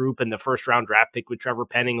that group, and the first round draft pick with Trevor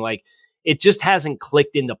Penning. Like, it just hasn't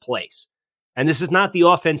clicked into place. And this is not the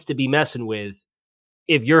offense to be messing with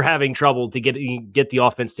if you're having trouble to get the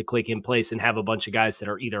offense to click in place and have a bunch of guys that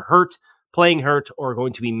are either hurt, playing hurt, or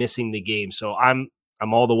going to be missing the game. So I'm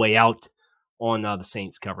all the way out on the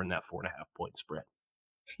Saints covering that 4.5 point spread.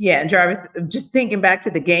 Yeah, and Jarvis, just thinking back to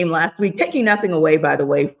the game last week, taking nothing away, by the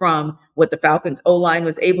way, from what the Falcons O-line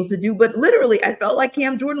was able to do, but literally I felt like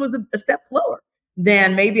Cam Jordan was a step slower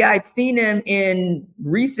than maybe I'd seen him in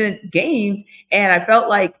recent games, and I felt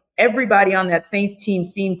like everybody on that Saints team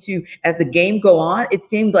seemed to, as the game go on, it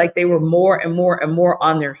seemed like they were more and more and more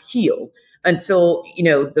on their heels until,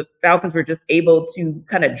 the Falcons were just able to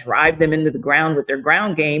kind of drive them into the ground with their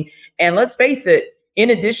ground game. And let's face it, in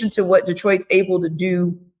addition to what Detroit's able to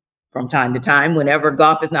do from time to time, whenever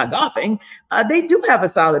Goff is not golfing, they do have a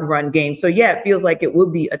solid run game. So yeah, it feels like it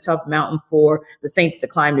would be a tough mountain for the Saints to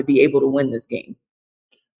climb to be able to win this game.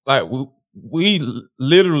 Like we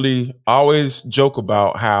literally always joke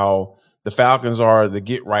about how the Falcons are the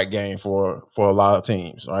get right game for a lot of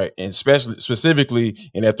teams, right? And specifically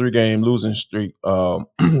in that 3-game losing streak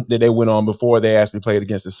that they went on before they actually played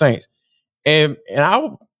against the Saints. And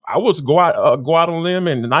I was go out on a limb,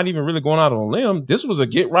 and not even really going out on a limb. This was a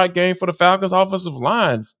get right game for the Falcons offensive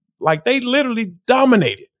line. Like, they literally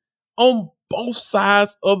dominated on both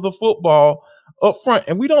sides of the football up front.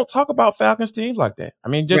 And we don't talk about Falcons teams like that. I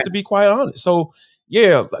mean, just to be quite honest. So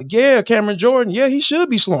yeah, Cameron Jordan, he should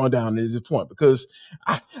be slowing down at this point, because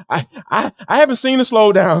I haven't seen a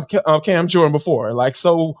slow down Cam Jordan before. Like,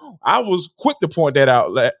 so I was quick to point that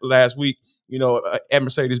out last week, at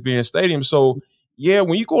Mercedes-Benz Stadium. So yeah,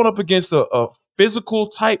 when you're going up against a physical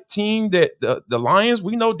type team, that the Lions,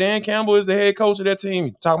 we know Dan Campbell is the head coach of that team.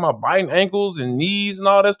 He's talking about biting ankles and knees and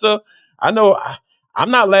all that stuff. I know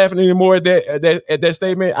I'm not laughing anymore at that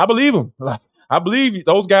statement. I believe him. I believe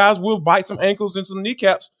those guys will bite some ankles and some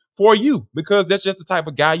kneecaps for you, because that's just the type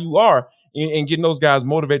of guy you are, and getting those guys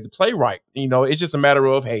motivated to play right. It's just a matter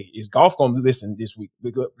of, hey, is Goff going to listen this week?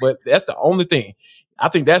 But that's the only thing. I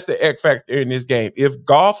think that's the X factor in this game. If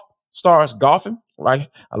Goff starts golfing, right?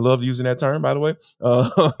 I love using that term, by the way.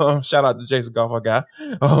 Shout out to Jason Goff, our guy.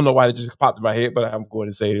 I don't know why it just popped in my head, but I'm going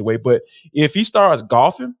to say it anyway. But if he starts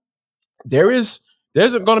golfing, there's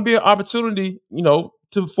going to be an opportunity,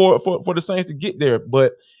 for the Saints to get there.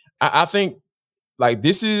 But I think, like,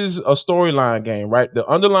 this is a storyline game, right? The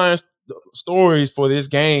underlying stories for this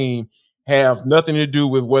game have nothing to do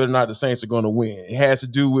with whether or not the Saints are going to win. It has to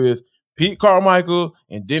do with Pete Carmichael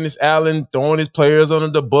and Dennis Allen throwing his players under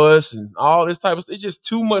the bus and all this type of stuff. It's just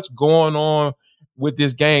too much going on with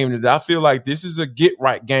this game that I feel like this is a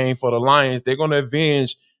get-right game for the Lions. They're going to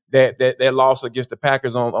avenge that loss against the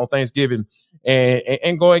Packers on Thanksgiving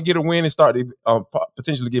and go and get a win and start to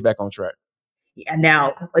potentially get back on track. Yeah,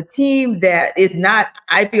 now a team that is not,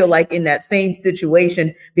 I feel like, in that same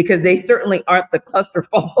situation, because they certainly aren't the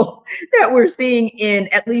clusterfuck that we're seeing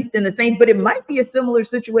at least in the Saints, but it might be a similar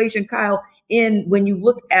situation, Kyle, when you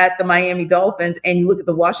look at the Miami Dolphins and you look at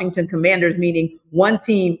the Washington Commanders, meaning one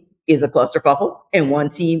team is a clusterfuffle and one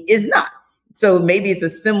team is not. So maybe it's a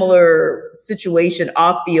similar situation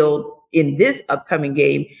off field in this upcoming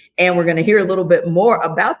game. And we're going to hear a little bit more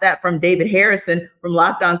about that from David Harrison from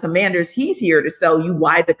Locked On Commanders. He's here to tell you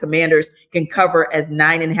why the Commanders can cover as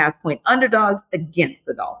 9.5-point underdogs against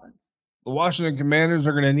the Dolphins. The Washington Commanders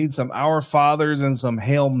are going to need some Our Fathers and some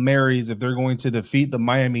Hail Marys if they're going to defeat the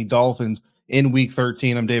Miami Dolphins in Week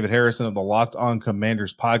 13. I'm David Harrison of the Locked On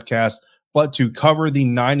Commanders podcast. But to cover the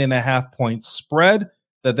 9.5-point spread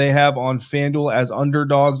that they have on FanDuel as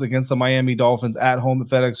underdogs against the Miami Dolphins at home at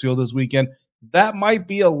FedEx Field this weekend, that might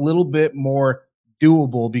be a little bit more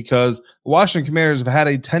doable because the Washington Commanders have had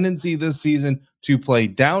a tendency this season to play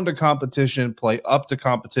down to competition, play up to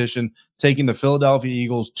competition, taking the Philadelphia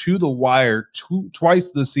Eagles to the wire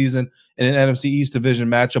twice this season in an NFC East division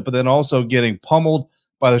matchup, but then also getting pummeled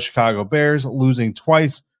by the Chicago Bears, losing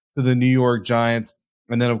twice to the New York Giants,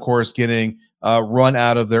 and then, of course, getting run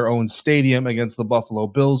out of their own stadium against the Buffalo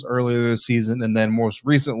Bills earlier this season, and then most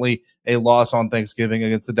recently a loss on Thanksgiving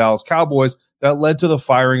against the Dallas Cowboys that led to the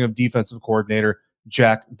firing of defensive coordinator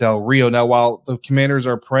Jack Del Rio. Now, while the Commanders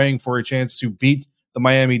are praying for a chance to beat the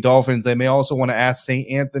Miami Dolphins, they may also want to ask St.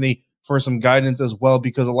 Anthony for some guidance as well,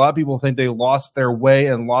 because a lot of people think they lost their way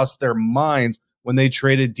and lost their minds when they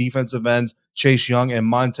traded defensive ends Chase Young and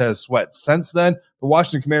Montez Sweat. Since then, the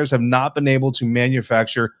Washington Commanders have not been able to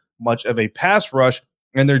manufacture much of a pass rush,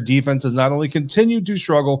 and their defense has not only continued to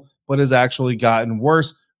struggle, but has actually gotten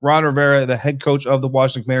worse. Ron Rivera, the head coach of the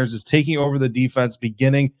Washington Commanders, is taking over the defense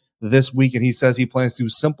beginning this week, and he says he plans to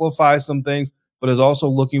simplify some things, but is also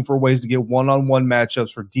looking for ways to get one-on-one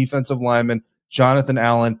matchups for defensive linemen Jonathan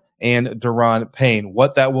Allen and Daron Payne.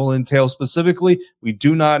 What that will entail specifically, we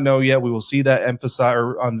do not know yet. We will see that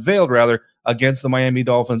unveiled against the Miami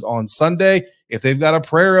Dolphins on Sunday. If they've got a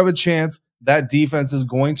prayer of a chance, that defense is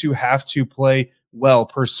going to have to play well,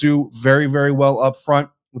 pursue very, very well up front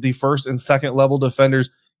with the first and second level defenders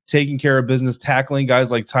taking care of business, tackling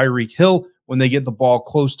guys like Tyreek Hill when they get the ball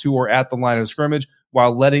close to or at the line of scrimmage,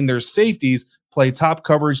 while letting their safeties play top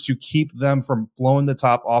coverage to keep them from blowing the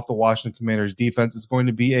top off the Washington Commanders defense. It's going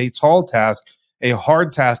to be a tall task, a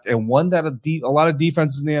hard task, and one that a lot of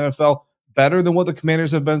defenses in the NFL, better than what the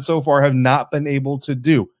Commanders have been so far, have not been able to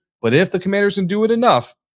do. But if the Commanders can do it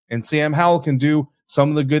enough, and Sam Howell can do some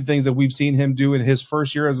of the good things that we've seen him do in his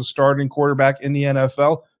first year as a starting quarterback in the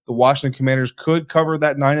NFL, the Washington Commanders could cover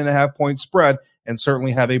that 9.5-point spread and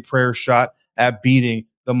certainly have a prayer shot at beating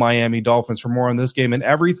the Miami Dolphins. For more on this game and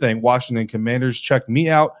everything Washington Commanders, check me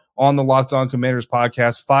out on the Locked On Commanders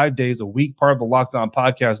podcast 5 days a week, part of the Locked On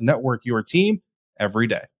Podcast Network, your team every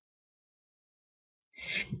day.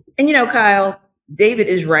 And, Kyle, David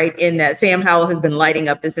is right in that Sam Howell has been lighting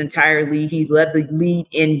up this entire league. He's led the lead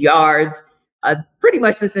in yards pretty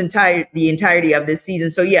much the entirety of this season.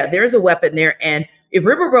 So, yeah, there's a weapon there. And if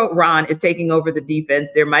Riverboat Ron is taking over the defense,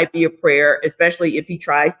 there might be a prayer, especially if he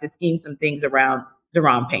tries to scheme some things around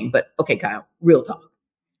Daron Payne. But, okay, Kyle, real talk.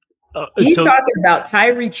 He's talking about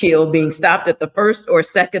Tyreek Hill being stopped at the first or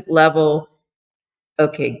second level.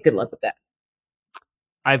 Okay, good luck with that.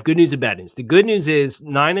 I have good news and bad news. The good news is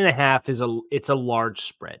 9.5 it's a large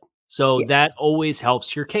spread. So that always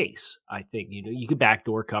helps your case. I think, you could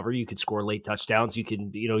backdoor cover, you could score late touchdowns. You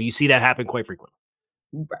can, you see that happen quite frequently.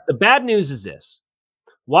 The bad news is this: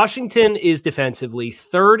 Washington is defensively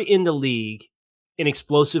third in the league in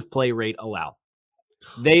explosive play rate allowed.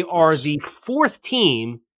 They are the fourth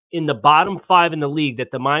team in the bottom 5 in the league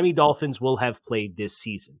that the Miami Dolphins will have played this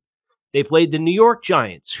season. They played the New York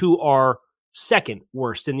Giants, who are second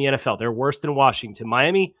worst in the NFL. They're worse than Washington.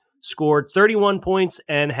 Miami scored 31 points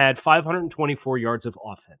and had 524 yards of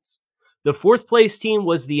offense. The fourth place team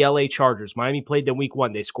was the LA Chargers. Miami played them week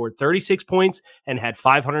 1. They scored 36 points and had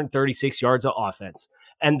 536 yards of offense.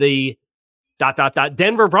 And the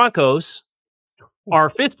Denver Broncos are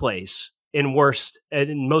fifth place in worst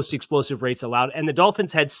and most explosive rates allowed. And the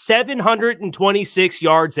Dolphins had 726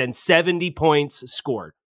 yards and 70 points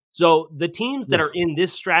scored. So the teams that are in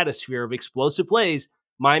this stratosphere of explosive plays,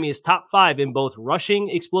 Miami is top 5 in both rushing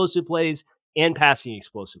explosive plays and passing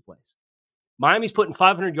explosive plays. Miami's putting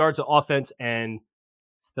 500 yards of offense and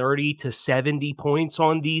 30 to 70 points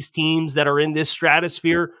on these teams that are in this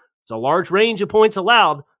stratosphere. It's a large range of points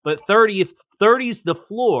allowed, but 30, if 30 is the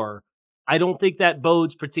floor, I don't think that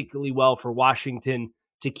bodes particularly well for Washington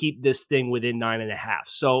to keep this thing within 9.5.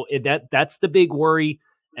 So that's the big worry.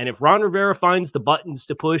 And if Ron Rivera finds the buttons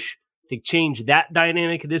to push to change that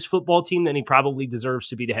dynamic of this football team, then he probably deserves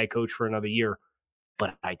to be the head coach for another year.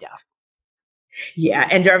 But I doubt it. Yeah,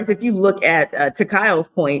 and Jarvis, if you look at to Kyle's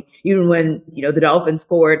point, even when the Dolphins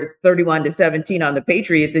scored 31-17 on the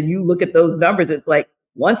Patriots, and you look at those numbers, it's like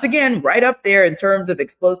once again right up there in terms of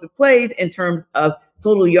explosive plays, in terms of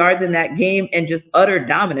total yards in that game, and just utter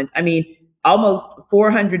dominance. I mean, almost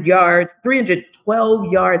 400 yards,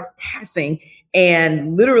 312 yards passing,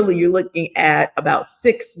 and literally you're looking at about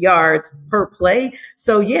 6 yards per play.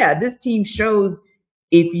 So yeah, this team shows,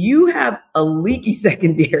 if you have a leaky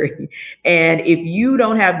secondary and if you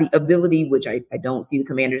don't have the ability, which I don't see the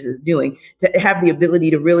Commanders as doing, to have the ability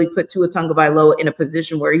to really put Tua Tagovailoa in a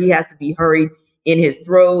position where he has to be hurried in his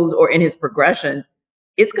throws or in his progressions,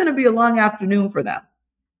 it's going to be a long afternoon for them.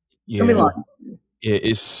 Yeah,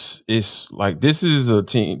 it's like this is a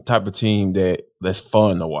type of team that's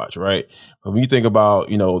fun to watch, right? But when you think about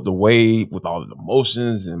the way with all the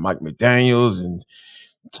emotions and Mike McDaniels and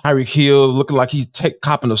Tyreek Hill looking like he's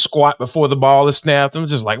copping a squat before the ball is snapped. I'm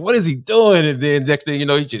just like, what is he doing? And then next thing you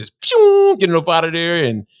know, he's just getting up out of there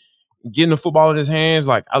and getting the football in his hands.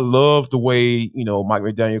 Like, I love the way, Mike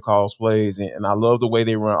McDaniel calls plays, and I love the way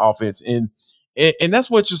they run offense. And that's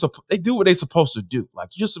what they do what they're supposed to do.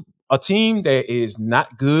 Like, just a team that is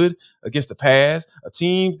not good against the pass, a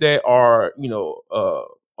team that are,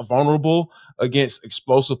 vulnerable against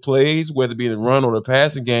explosive plays, whether it be the run or the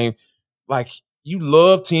passing game. Like, you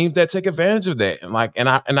love teams that take advantage of that.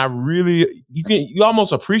 And I really, you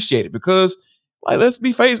almost appreciate it because, like, let's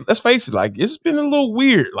face it, like, it's been a little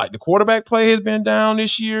weird. Like, the quarterback play has been down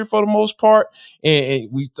this year for the most part. And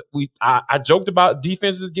I joked about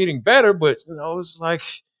defenses getting better, but it's like,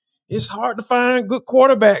 it's hard to find good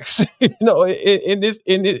quarterbacks, in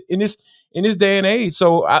this day and age.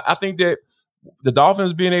 So I think that the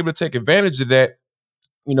Dolphins being able to take advantage of that,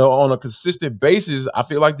 on a consistent basis, I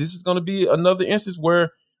feel like this is going to be another instance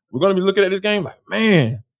where we're going to be looking at this game like,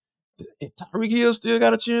 man, Tyreek Hill still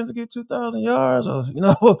got a chance to get 2,000 yards, or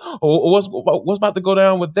or what's about to go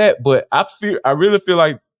down with that. But I really feel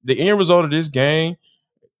like the end result of this game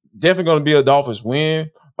definitely going to be a Dolphins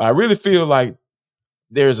win. But I really feel like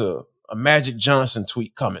there's a Magic Johnson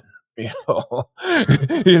tweet coming. At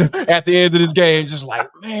the end of this game, just like,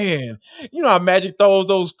 man, how Magic throws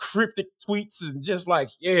those cryptic tweets and just like,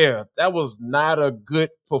 yeah, that was not a good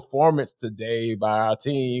performance today by our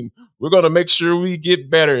team. We're going to make sure we get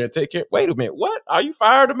better and take care. Wait a minute, what? Are you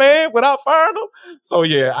fired the man without firing him? So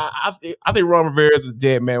yeah, I think Ron Rivera is a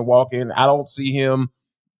dead man walking. I don't see him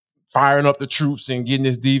firing up the troops and getting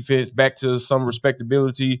this defense back to some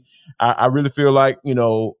respectability. I really feel like,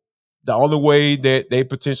 the only way that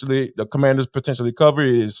the Commanders potentially cover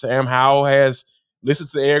is Sam Howell has listened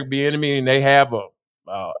to Eric Bieniemy, and they have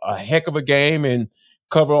a heck of a game and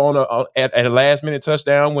cover at a last minute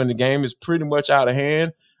touchdown when the game is pretty much out of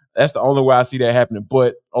hand. That's the only way I see that happening.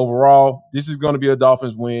 But overall, this is going to be a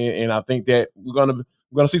Dolphins win, and I think that we're going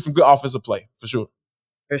to see some good offensive play for sure.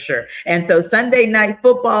 For sure. And so Sunday Night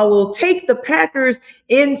Football will take the Packers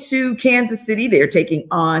into Kansas City. They're taking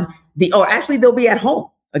on they'll be at home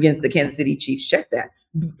against the Kansas City Chiefs. Check that.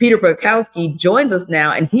 Peter Bukowski joins us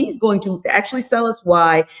now, and he's going to actually tell us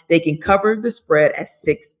why they can cover the spread as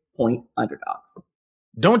 6-point underdogs.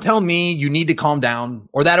 Don't tell me you need to calm down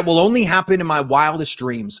or that it will only happen in my wildest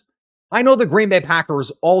dreams. I know the Green Bay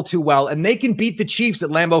Packers all too well, and they can beat the Chiefs at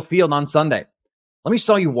Lambeau Field on Sunday. Let me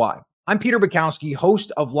tell you why. I'm Peter Bukowski,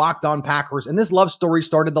 host of Locked On Packers, and this love story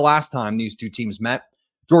started the last time these two teams met.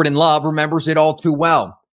 Jordan Love remembers it all too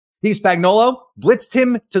well. Steve Spagnuolo blitzed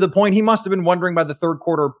him to the point he must have been wondering by the third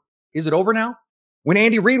quarter, is it over now? When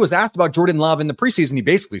Andy Reid was asked about Jordan Love in the preseason, he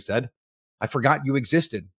basically said, I forgot you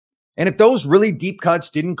existed. And if those really deep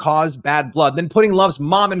cuts didn't cause bad blood, then putting Love's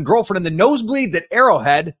mom and girlfriend in the nosebleeds at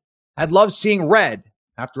Arrowhead had Love seeing red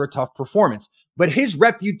after a tough performance. But his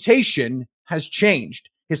reputation has changed.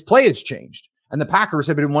 His play has changed. And the Packers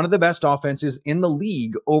have been one of the best offenses in the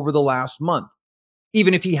league over the last month.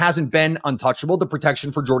 Even if he hasn't been untouchable, the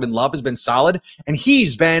protection for Jordan Love has been solid, and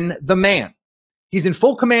he's been the man. He's in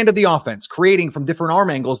full command of the offense, creating from different arm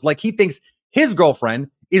angles like he thinks his girlfriend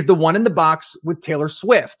is the one in the box with Taylor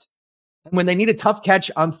Swift. And when they need a tough catch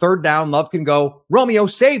on third down, Love can go, Romeo,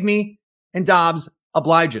 save me, and Dobbs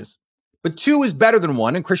obliges. But 2 is better than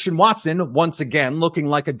 1, and Christian Watson, once again, looking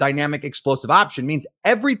like a dynamic, explosive option, means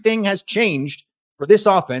everything has changed for this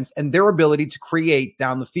offense and their ability to create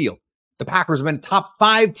down the field. The Packers have been a top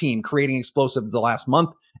 5 team creating explosives the last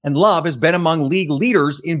month, and Love has been among league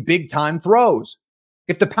leaders in big-time throws.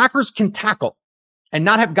 If the Packers can tackle and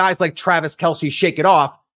not have guys like Travis Kelce shake it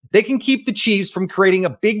off, they can keep the Chiefs from creating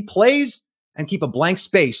a big plays and keep a blank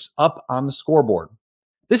space up on the scoreboard.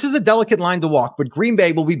 This is a delicate line to walk, but Green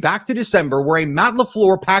Bay will be back to December where a Matt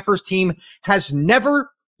LaFleur Packers team has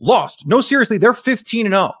never lost. No, seriously, they're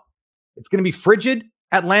 15-0. It's going to be frigid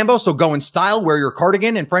at Lambeau, so go in style, wear your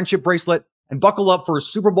cardigan and friendship bracelet, and buckle up for a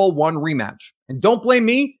Super Bowl I rematch. And don't blame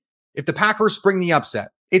me if the Packers spring the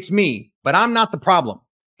upset. It's me, but I'm not the problem.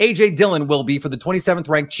 A.J. Dillon will be for the 27th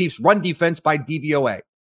ranked Chiefs run defense by DVOA.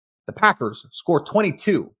 The Packers score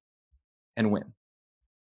 22 and win.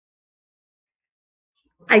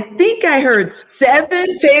 I think I heard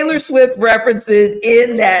 7 Taylor Swift references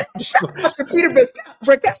in that. Shout out to Peter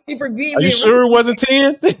Bukowski for being Are you sure it wasn't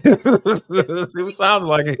 10? It sounded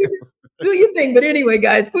like it. Do your thing. But anyway,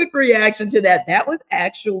 guys, quick reaction to that. That was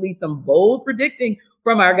actually some bold predicting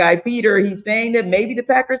from our guy, Peter. He's saying that maybe the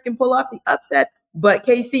Packers can pull off the upset. But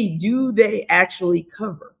KC, do they actually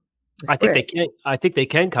cover? I think they can. I think they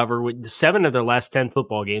can cover. With 7 of their last 10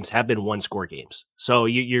 football games have been 1-score games. So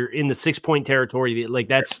you're in the 6-point territory. Like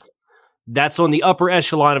that's on the upper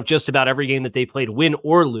echelon of just about every game that they played, win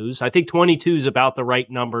or lose. I think 22 is about the right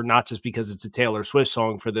number, not just because it's a Taylor Swift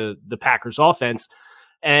song for the Packers offense.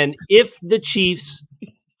 And if the Chiefs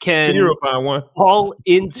can fall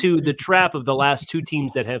into the trap of the last 2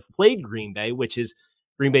 teams that have played Green Bay, which is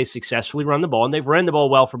Green Bay successfully run the ball, and they've run the ball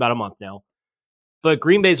well for about a month now. But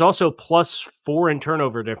Green Bay's also +4 in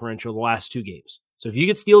turnover differential the last 2 games. So if you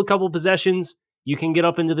could steal a couple possessions, you can get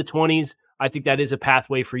up into the 20s. I think that is a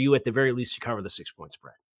pathway for you at the very least to cover the 6-point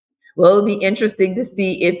spread. Well, it'll be interesting to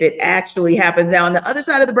see if it actually happens. Now, on the other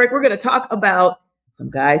side of the break, we're going to talk about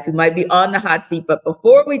some guys who might be on the hot seat. But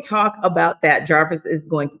before we talk about that, Jarvis is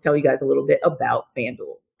going to tell you guys a little bit about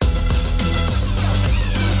FanDuel.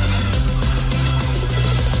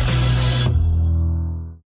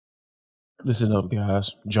 Listen up,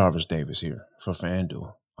 guys. Jarvis Davis here for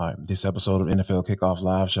FanDuel. All right, this episode of NFL Kickoff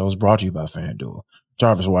Live Show is brought to you by FanDuel.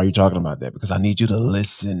 Jarvis, why are you talking about that? Because I need you to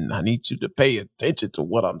listen. I need you to pay attention to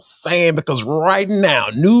what I'm saying, because right now,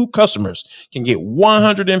 new customers can get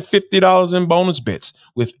 $150 in bonus bets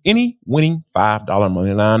with any winning $5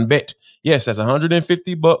 moneyline bet. Yes, that's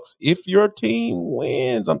 $150 if your team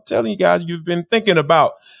wins. I'm telling you guys, you've been thinking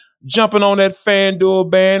about jumping on that FanDuel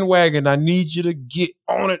bandwagon. I need you to get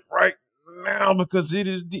on it right now, because it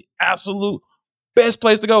is the absolute best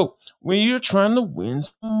place to go when you're trying to win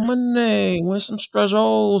some money, win some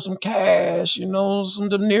treasure, some cash, some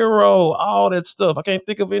De Niro, all that stuff. I can't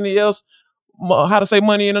think of any else how to say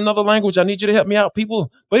money in another language. I need you to help me out,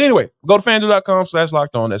 people. But anyway, go to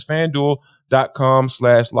FanDuel.com/lockedon. That's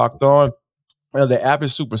FanDuel.com/lockedon. The app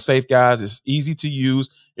is super safe, guys. It's easy to use.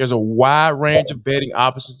 There's a wide range of betting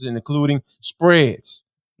options, including spreads,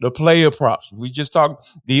 the player props. We just talked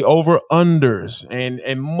the over-unders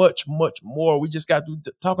and much, much more. We just got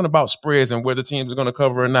talking about spreads and whether teams are going to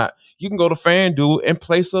cover or not. You can go to FanDuel and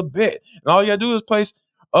place a bet. And all you got to do is place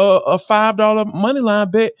a $5 money line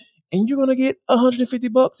bet, and you're going to get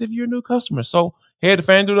 $150 if you're a new customer. So head to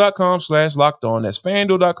FanDuel.com/lockedon. That's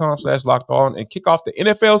FanDuel.com/lockedon and kick off the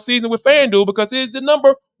NFL season with FanDuel, because it is the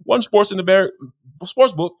 #1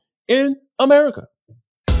 sportsbook in America.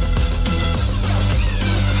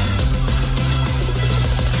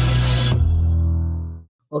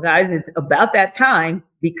 Well, guys, it's about that time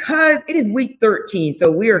because it is week 13. So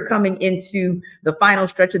we are coming into the final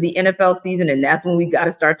stretch of the NFL season, and that's when we got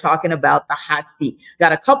to start talking about the hot seat.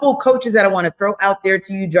 Got a couple coaches that I want to throw out there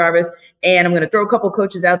to you, Jarvis, and I'm going to throw a couple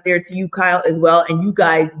coaches out there to you, Kyle, as well. And you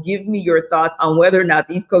guys give me your thoughts on whether or not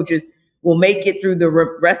these coaches will make it through the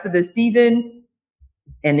rest of the season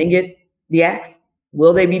and then get the axe.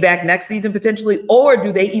 Will they be back next season potentially, or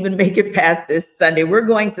do they even make it past this Sunday? We're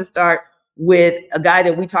going to start with a guy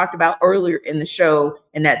that we talked about earlier in the show,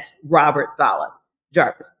 and that's Robert Saleh.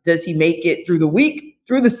 Jarvis, does he make it through the week,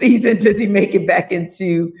 through the season? Does he make it back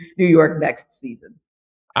into New York next season?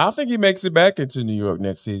 I think he makes it back into New York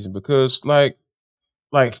next season, because like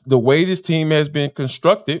the way this team has been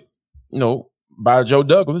constructed, by Joe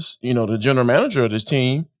Douglas, the general manager of this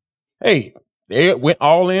team, hey, they went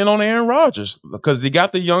all in on Aaron Rodgers because they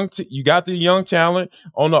got the young talent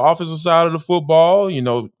on the offensive side of the football.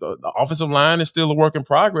 The offensive line is still a work in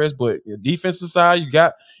progress, but the defensive side,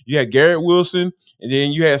 you had Garrett Wilson, and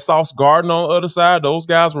then you had Sauce Gardner on the other side. Those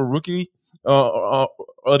guys were rookie of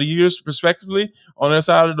the years, respectively, on that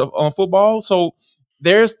side of the football. So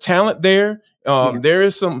there's talent there. There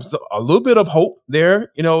is a little bit of hope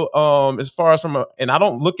there, as far as and I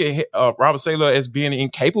don't look at Robert Saleh as being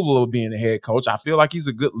incapable of being a head coach. I feel like he's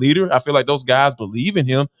a good leader. I feel like those guys believe in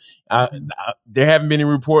him. There haven't been any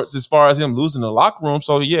reports as far as him losing the locker room.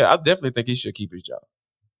 So yeah, I definitely think he should keep his job.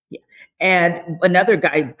 Yeah. And another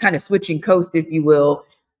guy kind of switching coast, if you will.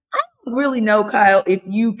 I don't really know, Kyle, if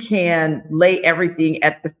you can lay everything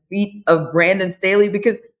at the feet of Brandon Staley,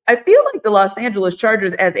 because I feel like the Los Angeles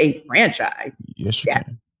Chargers as a franchise, yes, you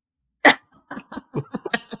can.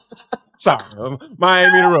 Sorry,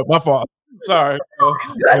 Miami interrupt. My fault. Sorry.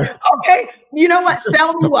 Okay. You know what?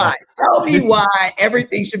 Tell me why. Tell me why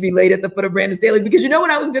everything should be laid at the foot of Brandon Staley. Because you know what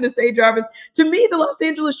I was going to say, Jarvis? To me, the Los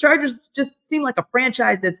Angeles Chargers just seem like a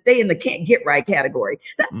franchise that stay in the can't get right category.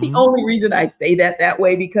 That's the only reason I say that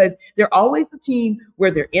way, because they're always the team where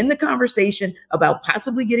they're in the conversation about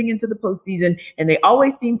possibly getting into the postseason. And they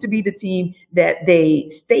always seem to be the team that they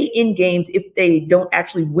stay in games if they don't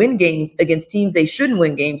actually win games against teams they shouldn't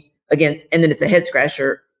win games against. And then it's a head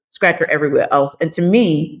scratcher everywhere else. And to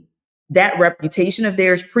me, that reputation of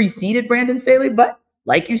theirs preceded Brandon Staley. But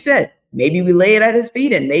like you said, maybe we lay it at his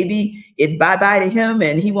feet and maybe it's bye-bye to him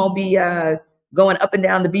and he won't be going up and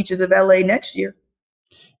down the beaches of LA next year.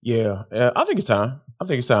 Yeah, I think it's time. I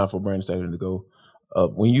think it's time for Brandon Staley to go.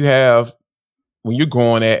 When you're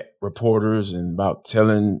going at reporters and about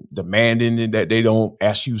demanding that they don't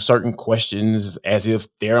ask you certain questions as if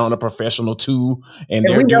they're on a professional too and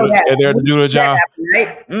they're there to do the job.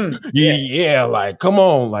 Right? Yeah, like come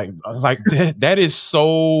on, like that is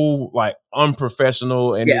so like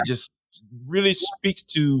unprofessional, and it just really speaks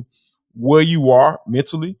to where you are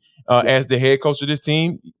mentally as the head coach of this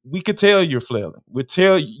team. We could tell you're flailing. We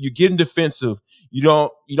tell you're getting defensive. You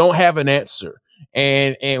don't have an answer.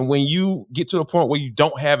 And when you get to the point where you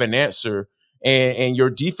don't have an answer and your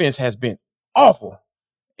defense has been awful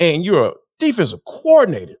and you're a defensive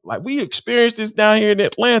coordinator, like we experienced this down here in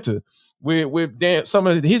Atlanta with some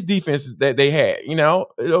of his defenses that they had,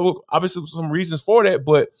 obviously some reasons for that,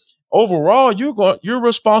 but overall you're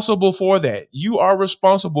responsible for that. You are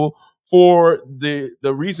responsible for the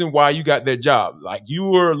reason why you got that job. Like you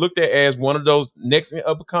were looked at as one of those next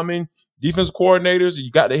upcoming defense coordinators.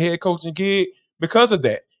 You got the head coaching gig because of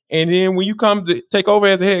that. And then when you come to take over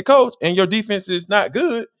as a head coach and your defense is not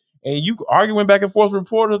good and you arguing back and forth with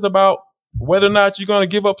reporters about whether or not you're going to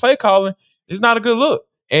give up play calling, it's not a good look.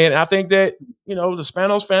 And I think that, the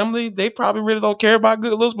Spanos family, they probably really don't care about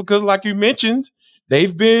good looks because like you mentioned,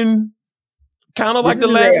 they've been kind of like the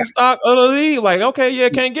laughing stock of the league. Like, okay, yeah,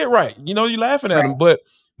 can't get right. You're laughing at him. But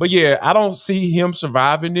yeah, I don't see him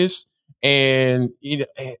surviving this. And,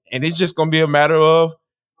 and it's just going to be a matter of,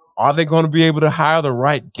 are they going to be able to hire the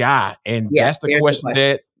right guy? And that's the question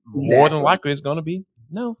that more than likely is going to be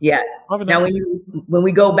no. Yeah. Now, when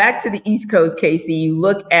we go back to the East Coast, Casey, you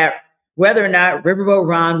look at whether or not Riverboat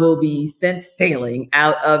Ron will be sent sailing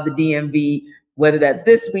out of the DMV, whether that's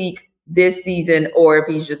this week, this season, or if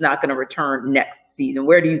he's just not going to return next season.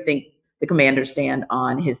 Where do you think the Commanders stand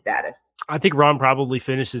on his status? I think Ron probably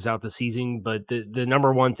finishes out the season, but the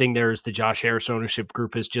number one thing there is the Josh Harris ownership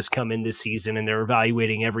group has just come in this season and they're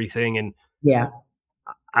evaluating everything. And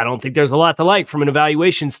I don't think there's a lot to like from an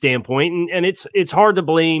evaluation standpoint. And it's hard to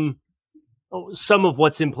blame some of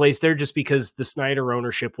what's in place there just because the Snyder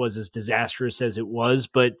ownership was as disastrous as it was.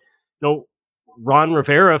 But Ron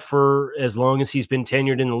Rivera, for as long as he's been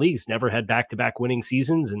tenured in the league, has never had back-to-back winning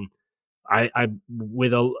seasons. And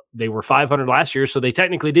they were 500 last year, so they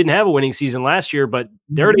technically didn't have a winning season last year, but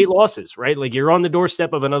they're at 8 losses, right? Like you're on the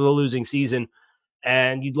doorstep of another losing season.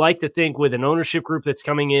 And you'd like to think with an ownership group that's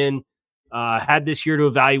coming in, had this year to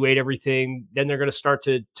evaluate everything, then they're going to start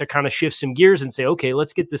to kind of shift some gears and say, okay,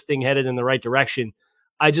 let's get this thing headed in the right direction.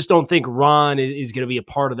 I just don't think Ron is going to be a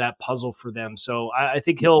part of that puzzle for them. So I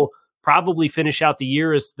think he'll probably finish out the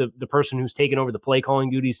year as the person who's taken over the play calling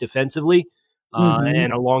duties defensively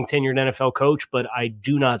and a long tenured NFL coach, but I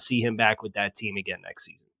do not see him back with that team again next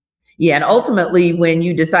season. Yeah, and ultimately, when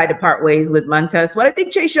you decide to part ways with Montez, I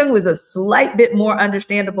think Chase Young was a slight bit more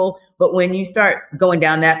understandable, but when you start going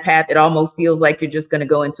down that path, it almost feels like you're just going to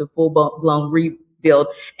go into full-blown rebuild.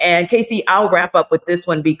 And Casey, I'll wrap up with this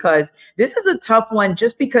one because this is a tough one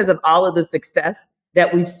just because of all of the success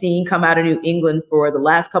that we've seen come out of New England for the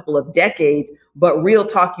last couple of decades. But real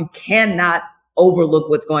talk, you cannot overlook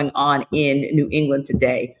what's going on in New England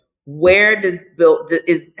today. Where has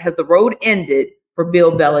the road ended for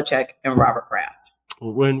Bill Belichick and Robert Kraft?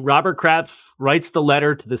 When Robert Kraft writes the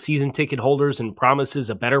letter to the season ticket holders and promises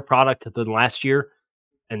a better product than last year,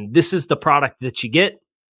 and this is the product that you get,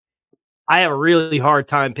 I have a really hard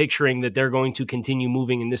time picturing that they're going to continue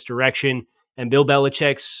moving in this direction. And Bill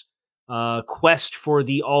Belichick's quest for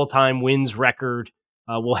the all-time wins record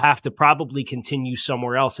will have to probably continue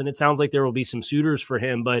somewhere else. And it sounds like there will be some suitors for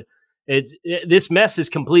him, but this mess is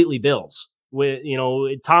completely Bill's.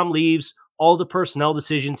 Tom leaves, all the personnel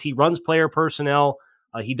decisions. He runs player personnel.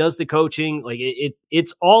 He does the coaching. Like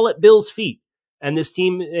it's all at Bill's feet. And this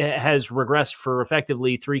team has regressed for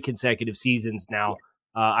effectively 3 consecutive seasons now.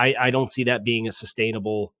 I don't see that being a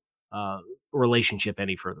sustainable relationship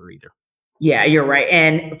any further either. Yeah, you're right.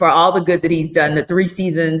 And for all the good that he's done,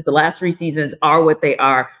 the last 3 seasons are what they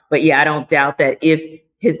are. But yeah, I don't doubt that if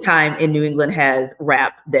his time in New England has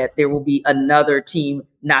wrapped, that there will be another team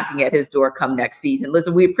knocking at his door come next season.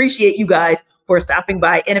 Listen, we appreciate you guys for stopping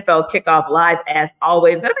by NFL Kickoff Live as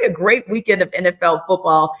always. It's going to be a great weekend of NFL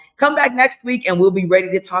football. Come back next week and we'll be ready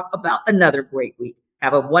to talk about another great week.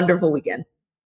 Have a wonderful weekend.